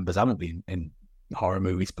family members, haven't we, in horror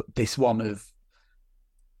movies? But this one of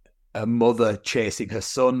a mother chasing her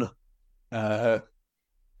son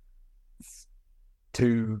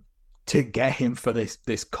to get him for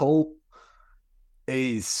this cult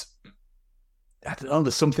is, I don't know,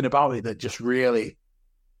 there's something about it that just really,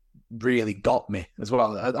 really got me as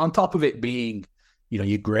well. On top of it being,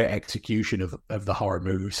 your great execution of the horror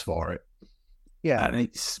moves for it. Yeah. And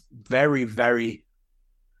it's very, very,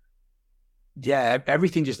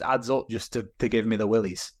 everything just adds up just to give me the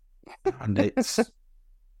willies. And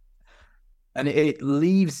it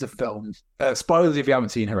leaves the film, spoilers if you haven't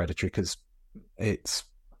seen Hereditary, because it's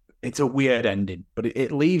a weird ending, but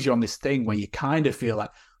it leaves you on this thing where you kind of feel like,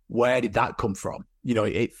 where did that come from?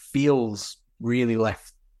 It feels really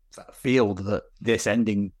left field that this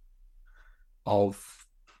ending of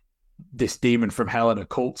this demon from hell and a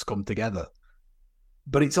cult's come together.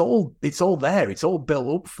 But it's all there. It's all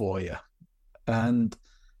built up for you. And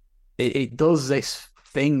it does this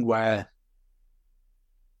thing where,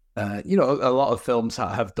 a lot of films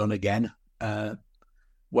have done again,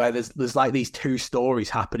 where there's like these two stories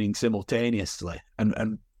happening simultaneously.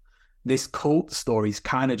 And this cult story is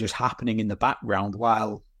kind of just happening in the background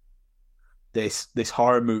while this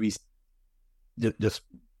horror movie's just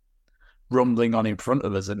rumbling on in front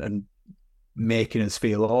of us and making us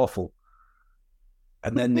feel awful.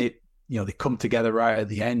 And then they come together right at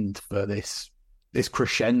the end for this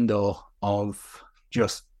crescendo of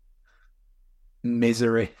just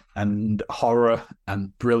misery and horror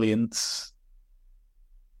and brilliance.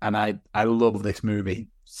 And I love this movie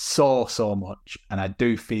so much, and I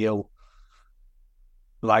do feel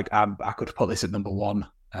like I could put this at number one.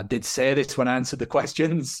 I did say this when I answered the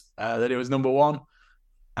questions, that it was number one,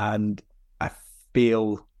 and I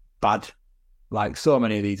feel bad, like so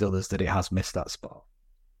many of these others, that it has missed that spot.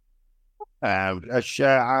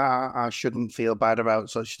 I shouldn't feel bad about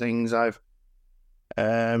such things. I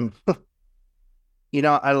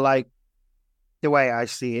like the way I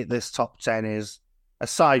see it. This top 10 is,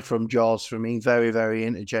 aside from Jaws, for me, very, very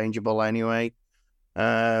interchangeable anyway.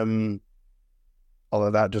 Although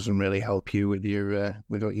that doesn't really help you with your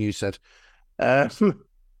with what you said. But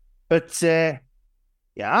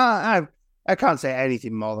I can't say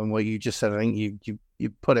anything more than what you just said. I think you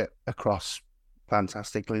put it across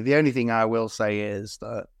fantastically. The only thing I will say is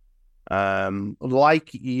that,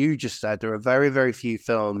 like you just said, there are very, very few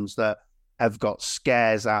films that have got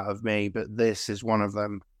scares out of me, but this is one of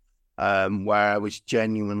them, where I was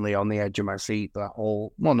genuinely on the edge of my seat not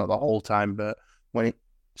the whole time, but when it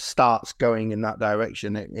starts going in that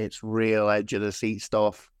direction, it's real edge of the seat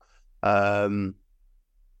stuff. It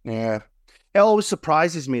always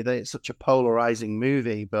surprises me that it's such a polarizing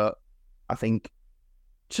movie, but I think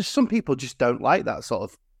just some people just don't like that sort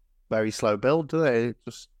of very slow build, do they?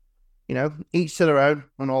 Just, each to their own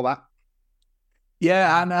and all that.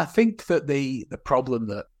 Yeah, and I think that the problem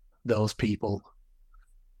that those people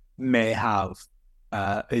may have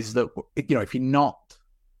is that, if you're not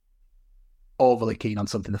overly keen on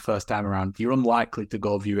something the first time around, you're unlikely to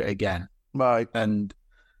go view it again. Right. And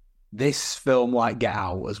this film, like Get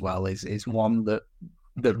Out as well, is one that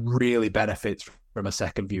really benefits from a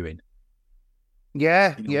second viewing.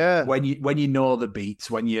 Yeah, yeah. When you know the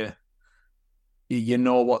beats, when you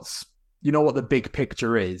know what the big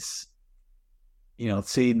picture is,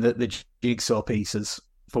 seeing the jigsaw pieces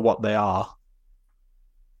for what they are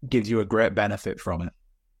gives you a great benefit from it.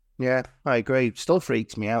 Yeah, I agree. Still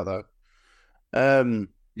freaks me out though.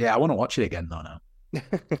 Yeah, I want to watch it again though now.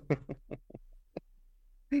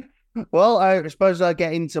 Well, I suppose I'll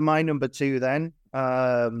get into my number two then.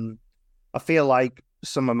 I feel like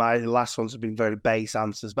some of my last ones have been very base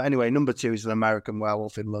answers, but anyway, number two is An American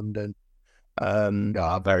Werewolf in London.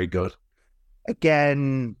 Very good.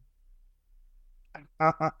 Again,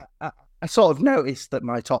 I sort of noticed that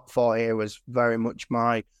my top four here was very much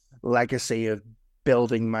my legacy of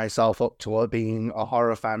building myself up toward being a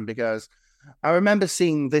horror fan, because I remember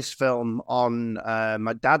seeing this film on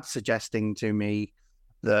my dad suggesting to me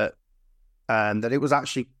that it was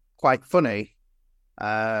actually quite funny,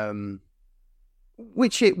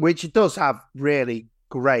 which it does have really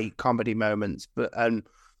great comedy moments, but I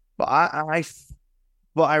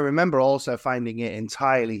remember also finding it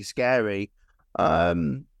entirely scary.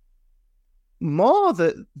 More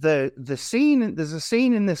the scene. There's a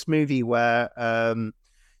scene in this movie where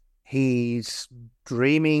he's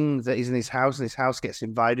dreaming that he's in his house, and his house gets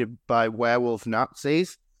invaded by werewolf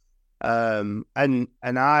Nazis. And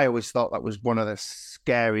I always thought that was one of the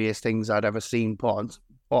scariest things I'd ever seen put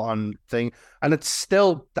on thing. And I'd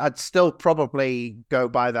still probably go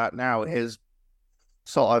by that now. His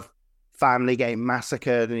sort of family getting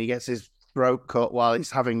massacred, and he gets his throat cut while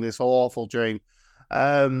he's having this awful dream.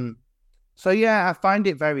 So yeah, I find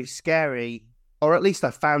it very scary, or at least I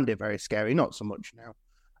found it very scary. Not so much now.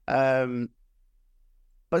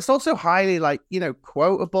 But it's also highly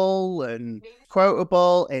quotable.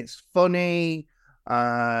 It's funny.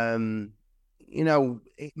 It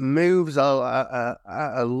moves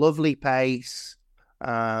a lovely pace.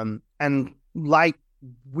 And like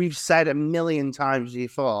we've said a million times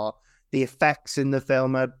before, the effects in the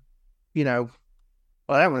film are, I don't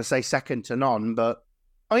want to say second to none, but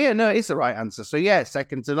it's the right answer. So yeah,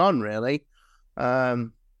 second to none, really.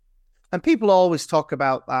 And people always talk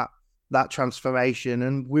about that transformation,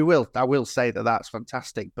 and I will say that that's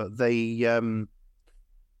fantastic. But the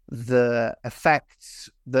effects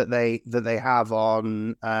that they have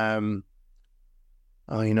on, I've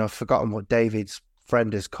forgotten what David's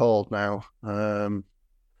friend is called now.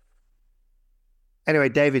 Anyway,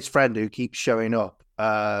 David's friend who keeps showing up,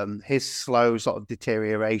 his slow sort of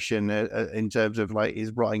deterioration in terms of like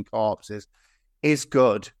his rotting corpses is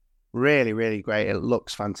good. Really, really great. It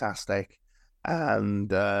looks fantastic.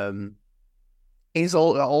 And it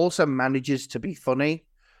also manages to be funny.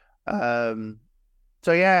 So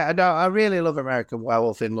yeah, I really love American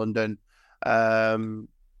Werewolf in London.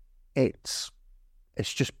 It's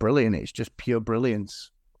just brilliant. It's just pure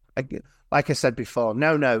brilliance. Like I said before,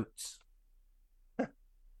 no notes.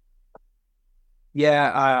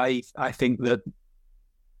 Yeah, I think that,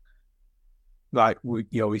 like, we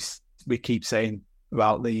keep saying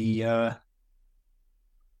about the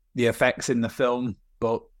effects in the film,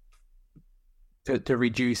 but to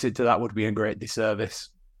reduce it to that would be a great disservice,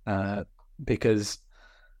 because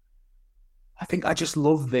I think I just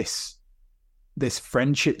love this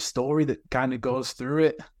friendship story that kind of goes through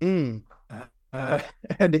it. And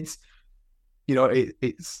it's,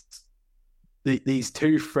 it's these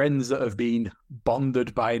two friends that have been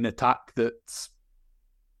bonded by an attack that's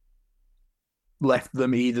left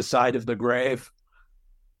them either side of the grave,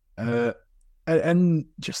 and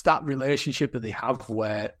just that relationship that they have,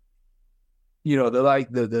 where they're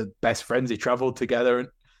like the best friends. They traveled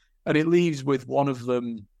together, and it leaves with one of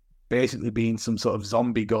them basically being some sort of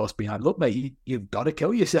zombie ghost being like, look, mate, you've got to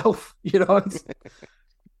kill yourself.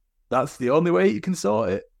 That's the only way you can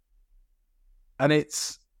sort it. And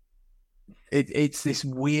it's this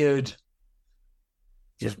weird,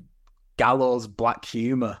 just gallows black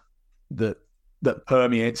humor that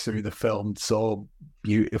permeates through the film so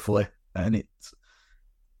beautifully. And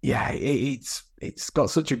it's got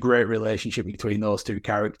such a great relationship between those two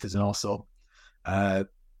characters, and also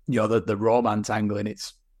the romance angle in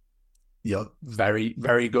it's very,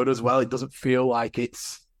 very good as well. It doesn't feel like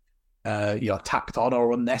it's tacked on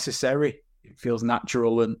or unnecessary. It feels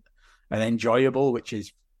natural and enjoyable, which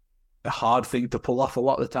is a hard thing to pull off a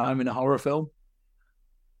lot of the time in a horror film.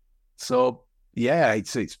 So yeah,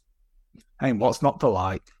 it's I mean, what's not to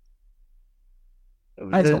like?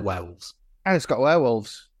 And it's got werewolves. And it's got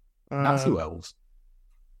werewolves. Nazi werewolves.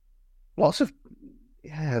 Lots of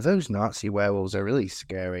those Nazi werewolves are really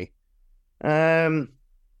scary. Yeah,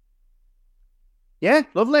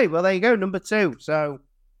 lovely. Well, there you go, number 2. So,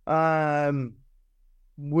 we're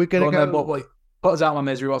gonna go. What is out my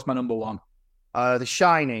misery? What's my number 1? The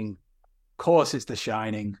Shining. Of course, it's The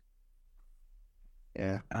Shining.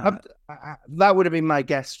 Yeah, that would have been my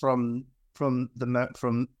guess from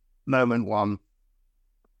moment 1.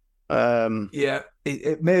 Yeah,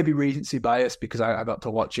 it may be recency bias because I got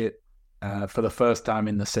to watch it for the first time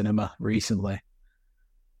in the cinema recently,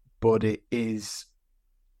 but it is.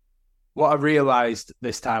 What I realised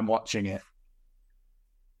this time watching it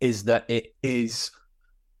is that it is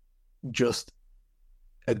just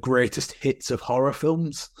a greatest hits of horror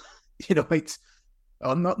films. It's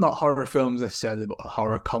not horror films necessarily, but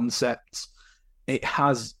horror concepts. It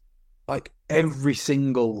has like every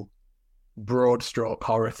single broad stroke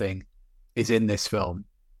horror thing is in this film.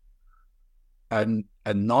 And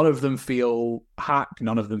none of them feel hacked,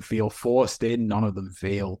 none of them feel forced in, none of them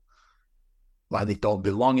feel like they don't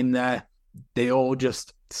belong in there. They all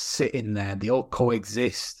just sit in there. They all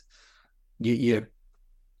coexist. You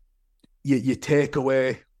take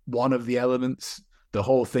away one of the elements, the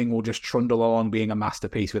whole thing will just trundle along being a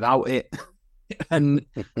masterpiece without it. And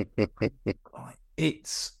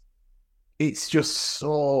it's just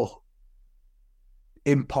so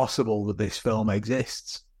impossible that this film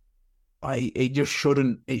exists. It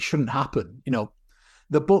shouldn't happen.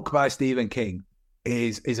 The book by Stephen King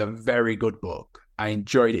is a very good book. I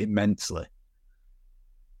enjoyed it immensely.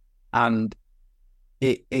 And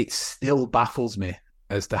it still baffles me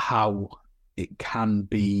as to how it can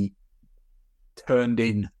be turned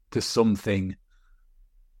into something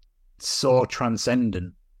so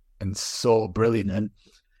transcendent and so brilliant. And,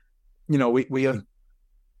 we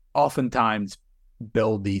oftentimes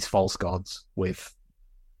build these false gods with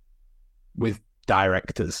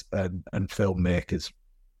directors and filmmakers.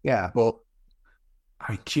 Yeah. But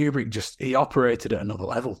I mean, Kubrick he operated at another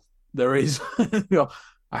level. There is,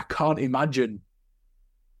 I can't imagine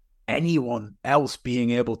anyone else being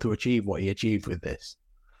able to achieve what he achieved with this.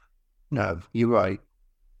 No, you're right.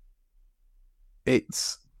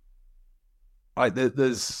 It's like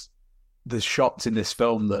there's shots in this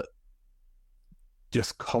film that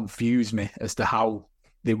just confuse me as to how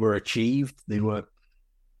they were achieved. They were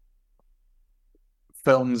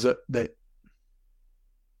films that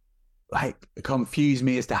like confuse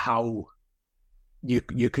me as to how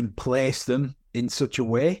you can place them in such a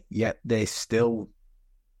way, yet they still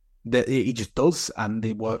he just does, and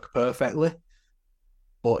they work perfectly.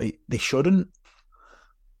 But they shouldn't.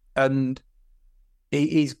 And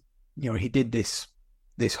he did this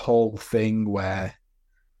whole thing where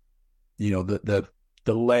the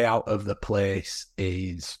layout of the place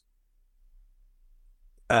is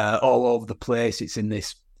all over the place. It's in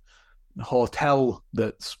this hotel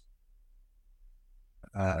that's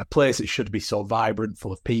a place that should be so vibrant,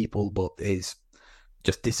 full of people, but is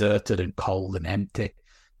just deserted and cold and empty.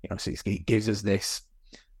 So it gives us this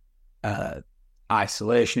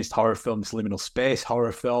isolationist horror film, this liminal space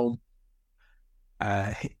horror film.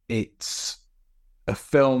 It's a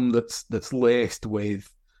film that's laced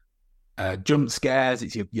with jump scares.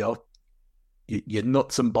 It's your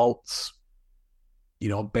nuts and bolts,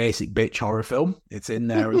 basic bitch horror film. It's in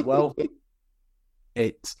there as well.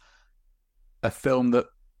 It's a film that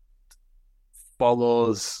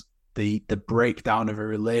follows the breakdown of a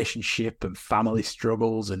relationship and family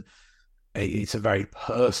struggles, and it's a very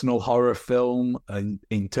personal horror film, and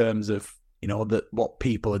in terms of what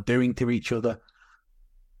people are doing to each other.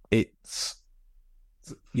 It's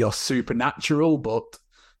you're supernatural, but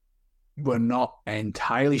we're not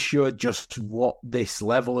entirely sure just what this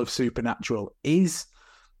level of supernatural is.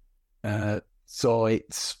 So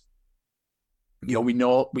it's we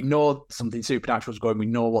know something supernatural is going. We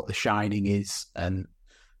know what The Shining is, and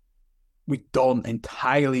we don't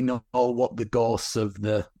entirely know what the ghosts of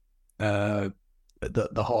the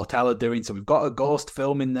hotel are doing. So we've got a ghost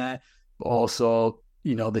film in there, but also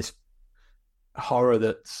this horror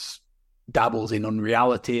that's dabbles in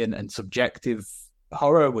unreality and subjective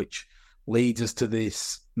horror, which leads us to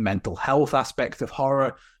this mental health aspect of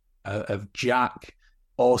horror, of Jack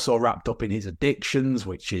also wrapped up in his addictions,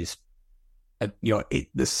 which is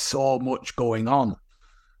there's so much going on,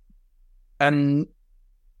 and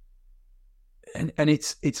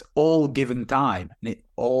it's all given time and it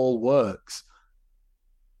all works.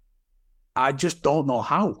 I just don't know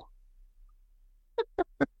how.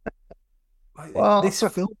 Well, this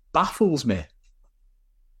film baffles me.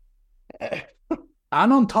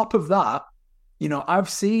 And on top of that, I've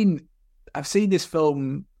seen this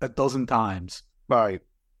film a dozen times. Right.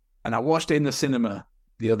 And I watched it in the cinema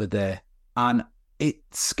the other day, and it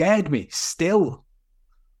scared me still.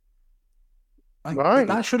 Right.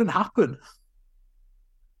 That shouldn't happen.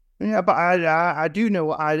 Yeah, but I do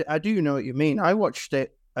know I do know what you mean. I watched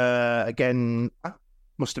it again.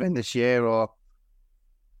 Must have been this year, or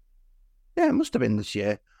it must have been this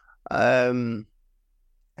year. And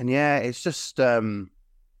yeah, it's just do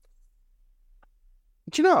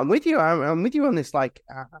you know? I'm with you. I'm with you on this. Like,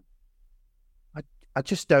 I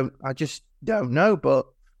just don't know. But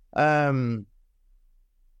I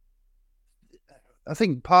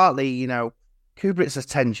think partly, Kubrick's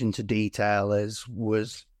attention to detail is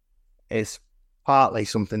partly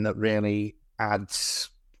something that really adds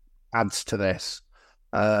to this.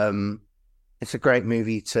 It's a great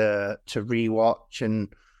movie to rewatch,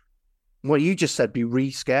 and what you just said, be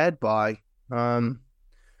re-scared by. I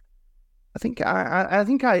think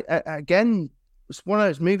again, it's one of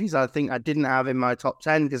those movies I think I didn't have in my top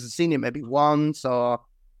 10 because I've seen it maybe once, or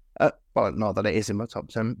well, not that it is in my top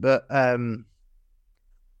 10, but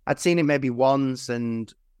I'd seen it maybe once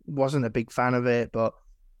and wasn't a big fan of it, but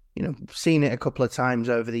seen it a couple of times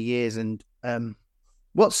over the years. And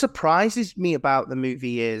what surprises me about the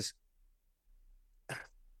movie is,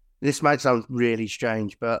 this might sound really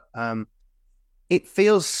strange, but it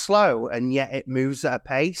feels slow and yet it moves at a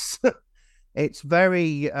pace. It's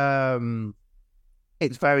very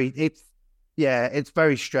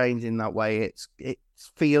strange in that way. It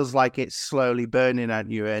feels like it's slowly burning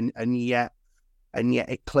at you, and yet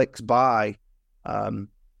it clicks by.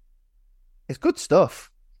 It's good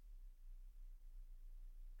stuff.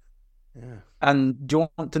 Yeah. And do you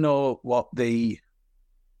want to know what the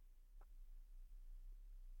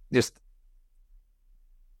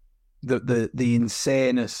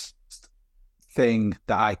insanest thing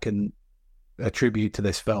that I can attribute to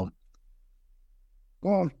this film?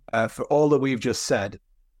 Go on. For all that we've just said,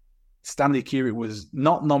 Stanley Kubrick was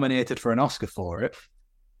not nominated for an Oscar for it,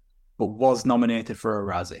 but was nominated for a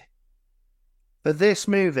Razzie. For this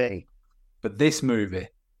movie? For this movie.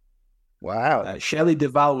 Wow. Shelley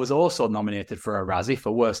Duvall was also nominated for a Razzie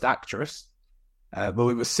for Worst Actress, but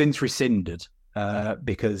it was since rescinded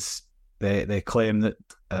because they claim that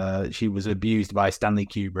she was abused by Stanley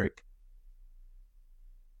Kubrick.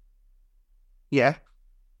 Yeah.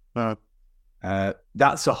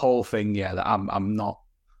 That's a whole thing, that I'm not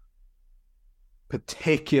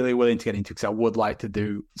particularly willing to get into, because I would like to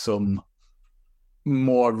do some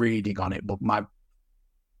more reading on it. But I'm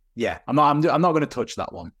not going to touch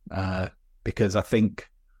that one because I think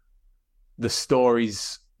the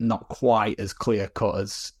story's not quite as clear cut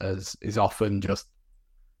as is often just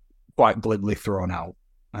quite glibly thrown out.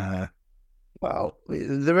 Well,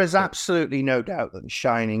 there is absolutely no doubt that The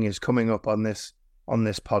Shining is coming up on this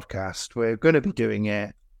podcast. We're going to be doing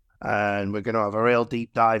it, and we're going to have a real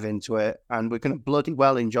deep dive into it, and we're going to bloody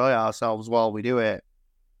well enjoy ourselves while we do it.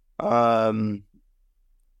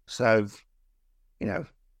 So,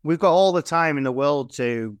 we've got all the time in the world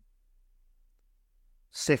to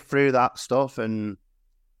sift through that stuff, and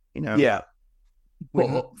yeah,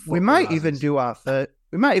 we might even do our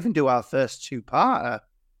first two-parter.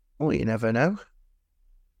 Oh, you never know.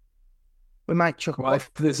 We might chuck. Well,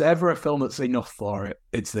 if there's ever a film that's enough for it,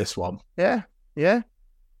 it's this one. Yeah.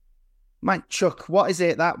 Might chuck. What is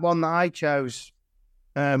it? That one that I chose.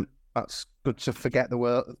 That's good to forget the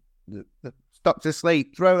word. The Doctor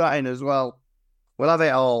Sleep. Throw that in as well. We'll have it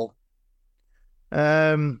all.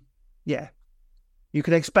 Yeah. You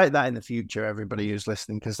can expect that in the future, everybody who's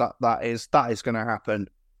listening, because that is going to happen.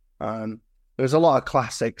 There's a lot of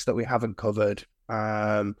classics that we haven't covered.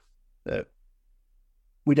 That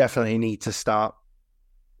we definitely need to start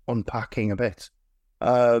unpacking a bit.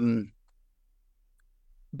 But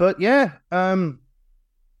yeah, I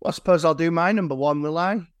suppose I'll do my number one, will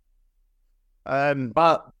I?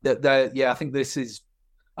 But I think this is,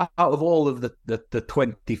 out of all of the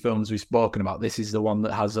 20 films we've spoken about, this is the one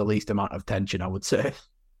that has the least amount of tension, I would say.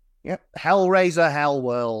 Yep, Hellraiser,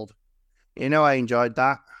 Hellworld. You know, I enjoyed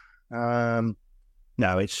that. No,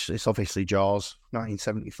 it's obviously Jaws,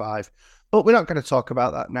 1975. But we're not going to talk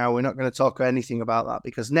about that now. We're not going to talk anything about that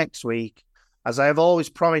because next week, as I have always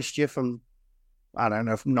promised you from, I don't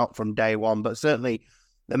know, not from day one, but certainly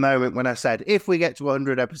the moment when I said, if we get to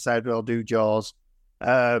 100 episodes, we'll do Jaws.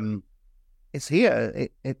 It's here.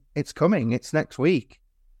 It's coming. It's next week.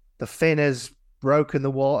 The fin has broken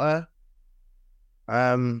the water.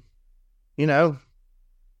 I'm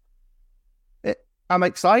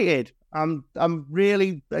excited. I'm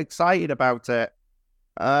really excited about it.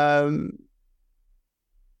 I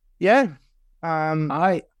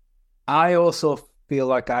also feel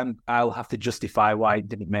like I'll have to justify why it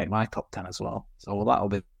didn't make my top 10 as well. So that'll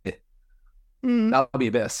be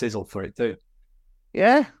a bit of sizzle for it too.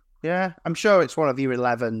 Yeah. I'm sure it's one of your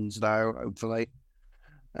 11s though. Hopefully.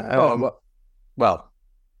 Well,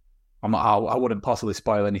 I wouldn't possibly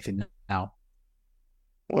spoil anything now.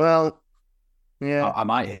 Well, yeah, I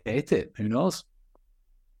might hate it. Who knows?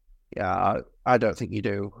 Yeah, I don't think you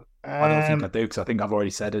do. I don't think I do because I think I've already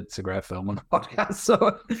said it's a great film on the podcast.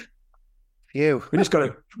 So we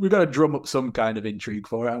gotta drum up some kind of intrigue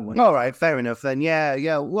for it, haven't we? All right, fair enough then.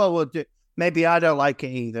 Yeah. Well, we'll do. Maybe I don't like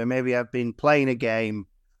it either. Maybe I've been playing a game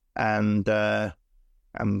and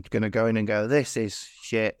I'm gonna go in and go, this is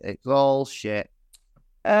shit. It's all shit.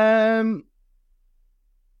 Well,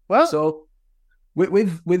 so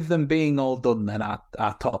with them being all done, then our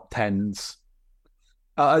top 10s.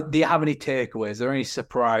 Do you have any takeaways? Are there any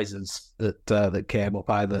surprises that came up?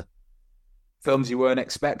 Either films you weren't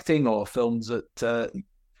expecting or films that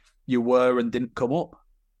you were and didn't come up?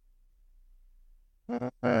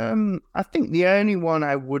 I think the only one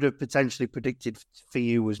I would have potentially predicted for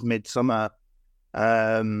you was Midsommar.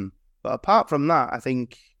 But apart from that, I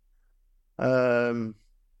think I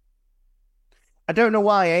don't know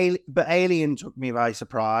why, but Alien took me by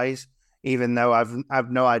surprise, even though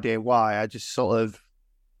I've no idea why. I just sort of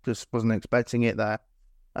just wasn't expecting it there.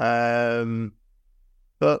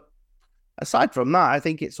 But aside from that, I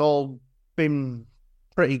think it's all been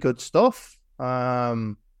pretty good stuff.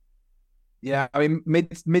 Yeah, I mean,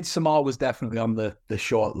 Midsommar was definitely on the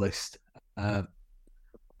short list. I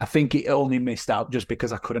think it only missed out just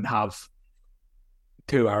because I couldn't have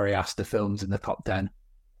two Ari Aster films in the top 10.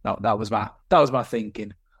 That was my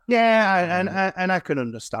thinking. Yeah, and I can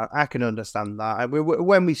understand. I can understand that.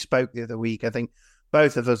 When we spoke the other week, I think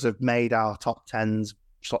both of us have made our top 10s.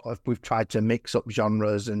 Sort of, we've tried to mix up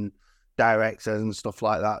genres and directors and stuff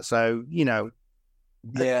like that. So Yeah,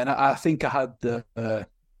 and I think I had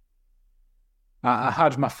I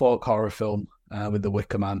had my folk horror film with The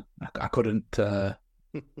Wicker Man. I couldn't. I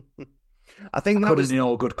couldn't in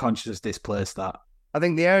all good conscience displace that. I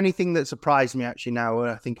think the only thing that surprised me actually now when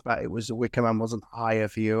I think about it was The Wicker Man wasn't higher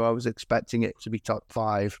for you. I was expecting it to be top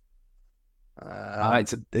 5.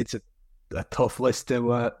 It's a tough list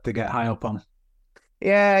to get high up on.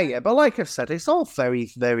 Yeah, but like I've said, it's all very,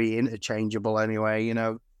 very interchangeable anyway. You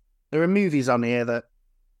know, there are movies on here that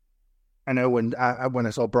I know when I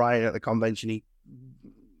saw Brian at the convention, he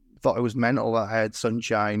thought it was mental that I had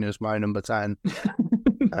Sunshine as my number 10.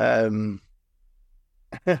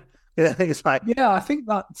 It's like, I think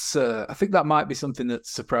that might be something that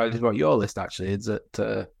surprised about your list. Actually, is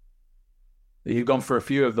that you've gone for a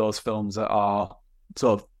few of those films that are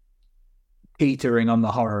sort of teetering on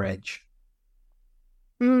the horror edge.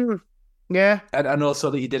 Yeah, and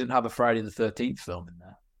also that you didn't have a Friday the 13th film in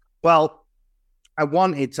there. Well, I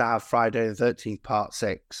wanted to have Friday the 13th Part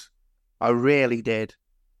 6. I really did,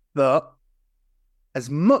 but as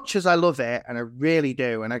much as I love it, and I really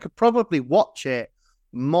do, and I could probably watch it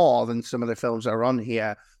more than some of the films that are on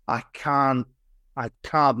here, I can't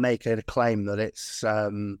make it a claim that it's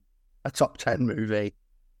a top 10 movie.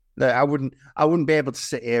 I wouldn't be able to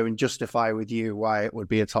sit here and justify with you why it would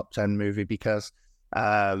be a top 10 movie because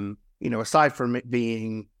aside from it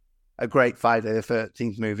being a great Friday the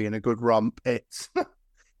 13th movie and a good romp. It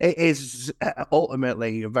is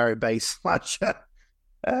ultimately a very base slasher.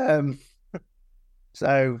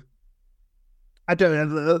 So I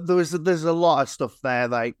don't know. There's a lot of stuff there.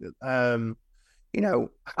 Like, Halloween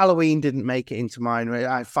didn't make it into mine.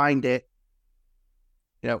 I find it,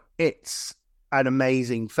 it's an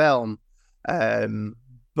amazing film.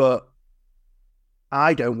 But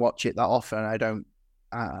I don't watch it that often. I don't,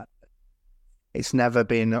 it's never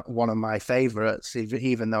been one of my favorites,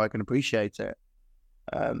 even though I can appreciate it.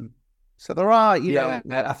 So there are,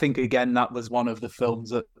 I think again, that was one of the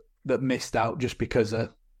films that missed out just because a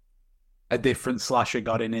different slasher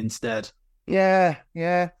got in instead. Yeah.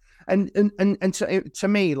 And to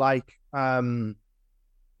me, like, when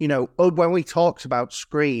we talked about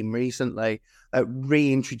Scream recently, it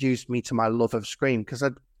reintroduced me to my love of Scream, because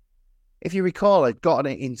if you recall, I'd gotten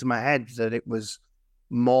it into my head that it was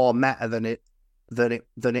more meta than it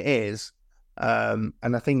is, and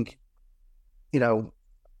I think, I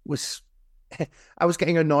was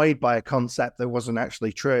getting annoyed by a concept that wasn't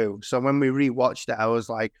actually true. So when we rewatched it, I was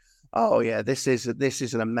like, oh yeah, this is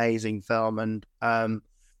an amazing film, and I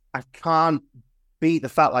can't beat the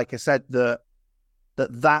fact, like I said, that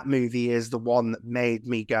movie is the one that made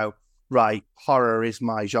me go, right, horror is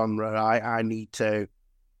my genre. I need to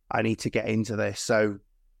get into this. So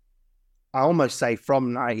I almost say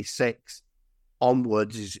from 96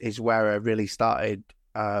 onwards is where I really started,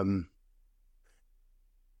 going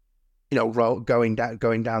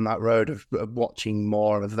down that road of watching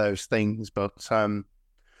more of those things. But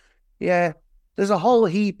yeah, there's a whole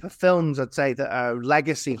heap of films, I'd say, that are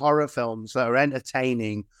legacy horror films that are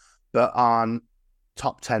entertaining but aren't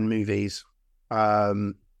top 10 movies.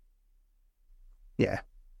 Yeah,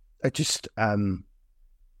 it just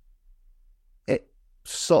it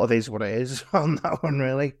sort of is what it is on that one,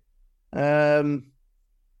 really. The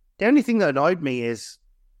only thing that annoyed me is,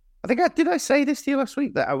 did I say this to you last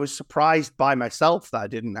week, that I was surprised by myself that I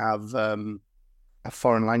didn't have a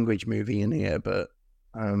foreign language movie in here, but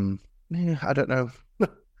yeah, I don't know.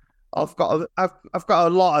 I've got a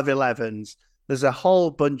lot of 11s. There's a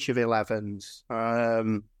whole bunch of 11s.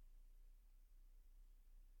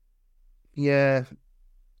 Yeah,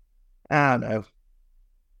 I don't know.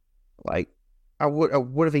 Like, I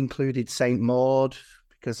would have included Saint Maud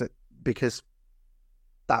because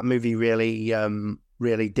that movie really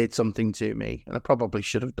really did something to me, and I probably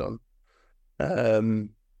should have done.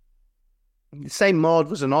 Saint Maud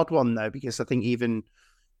was an odd one though, because I think even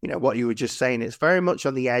what you were just saying, it's very much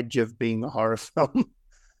on the edge of being a horror film.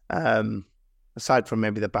 Aside from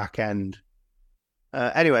maybe the back end.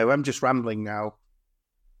 Anyway, I'm just rambling now.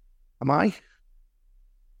 Am I?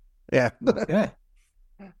 Yeah.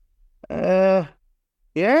 Yeah.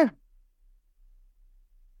 Yeah.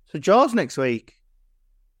 So Jaws next week.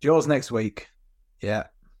 Yeah.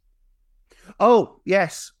 Oh,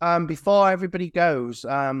 yes. Before everybody goes,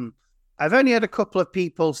 I've only had a couple of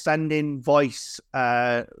people send in voice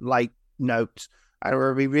notes. And it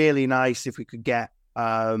would be really nice if we could get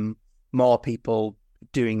more people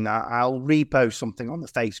doing that. I'll repost something on the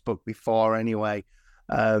Facebook before anyway.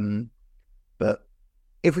 But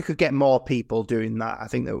if we could get more people doing that, I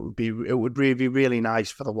think it would really be really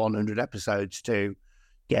nice for the 100 episodes to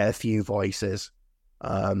get a few voices.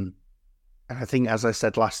 And I think, as I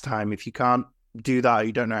said last time, if you can't do that, or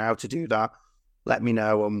you don't know how to do that, let me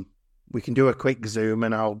know, and we can do a quick Zoom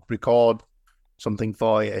and I'll record something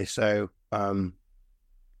for you. So,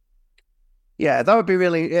 yeah, it would be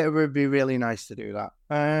really nice to do that.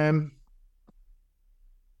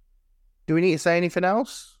 Do we need to say anything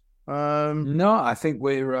else? No, I think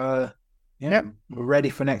we're ready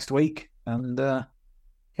for next week, and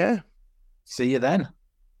see you then.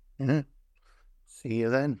 Yeah. See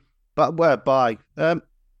you then. But bye. And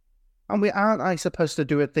aren't I supposed to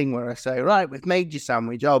do a thing where I say, right, we've made your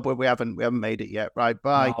sandwich? Oh, but we haven't made it yet. Right,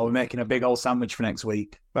 bye. No, we're making a big old sandwich for next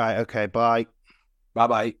week. Right, okay, bye.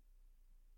 Bye.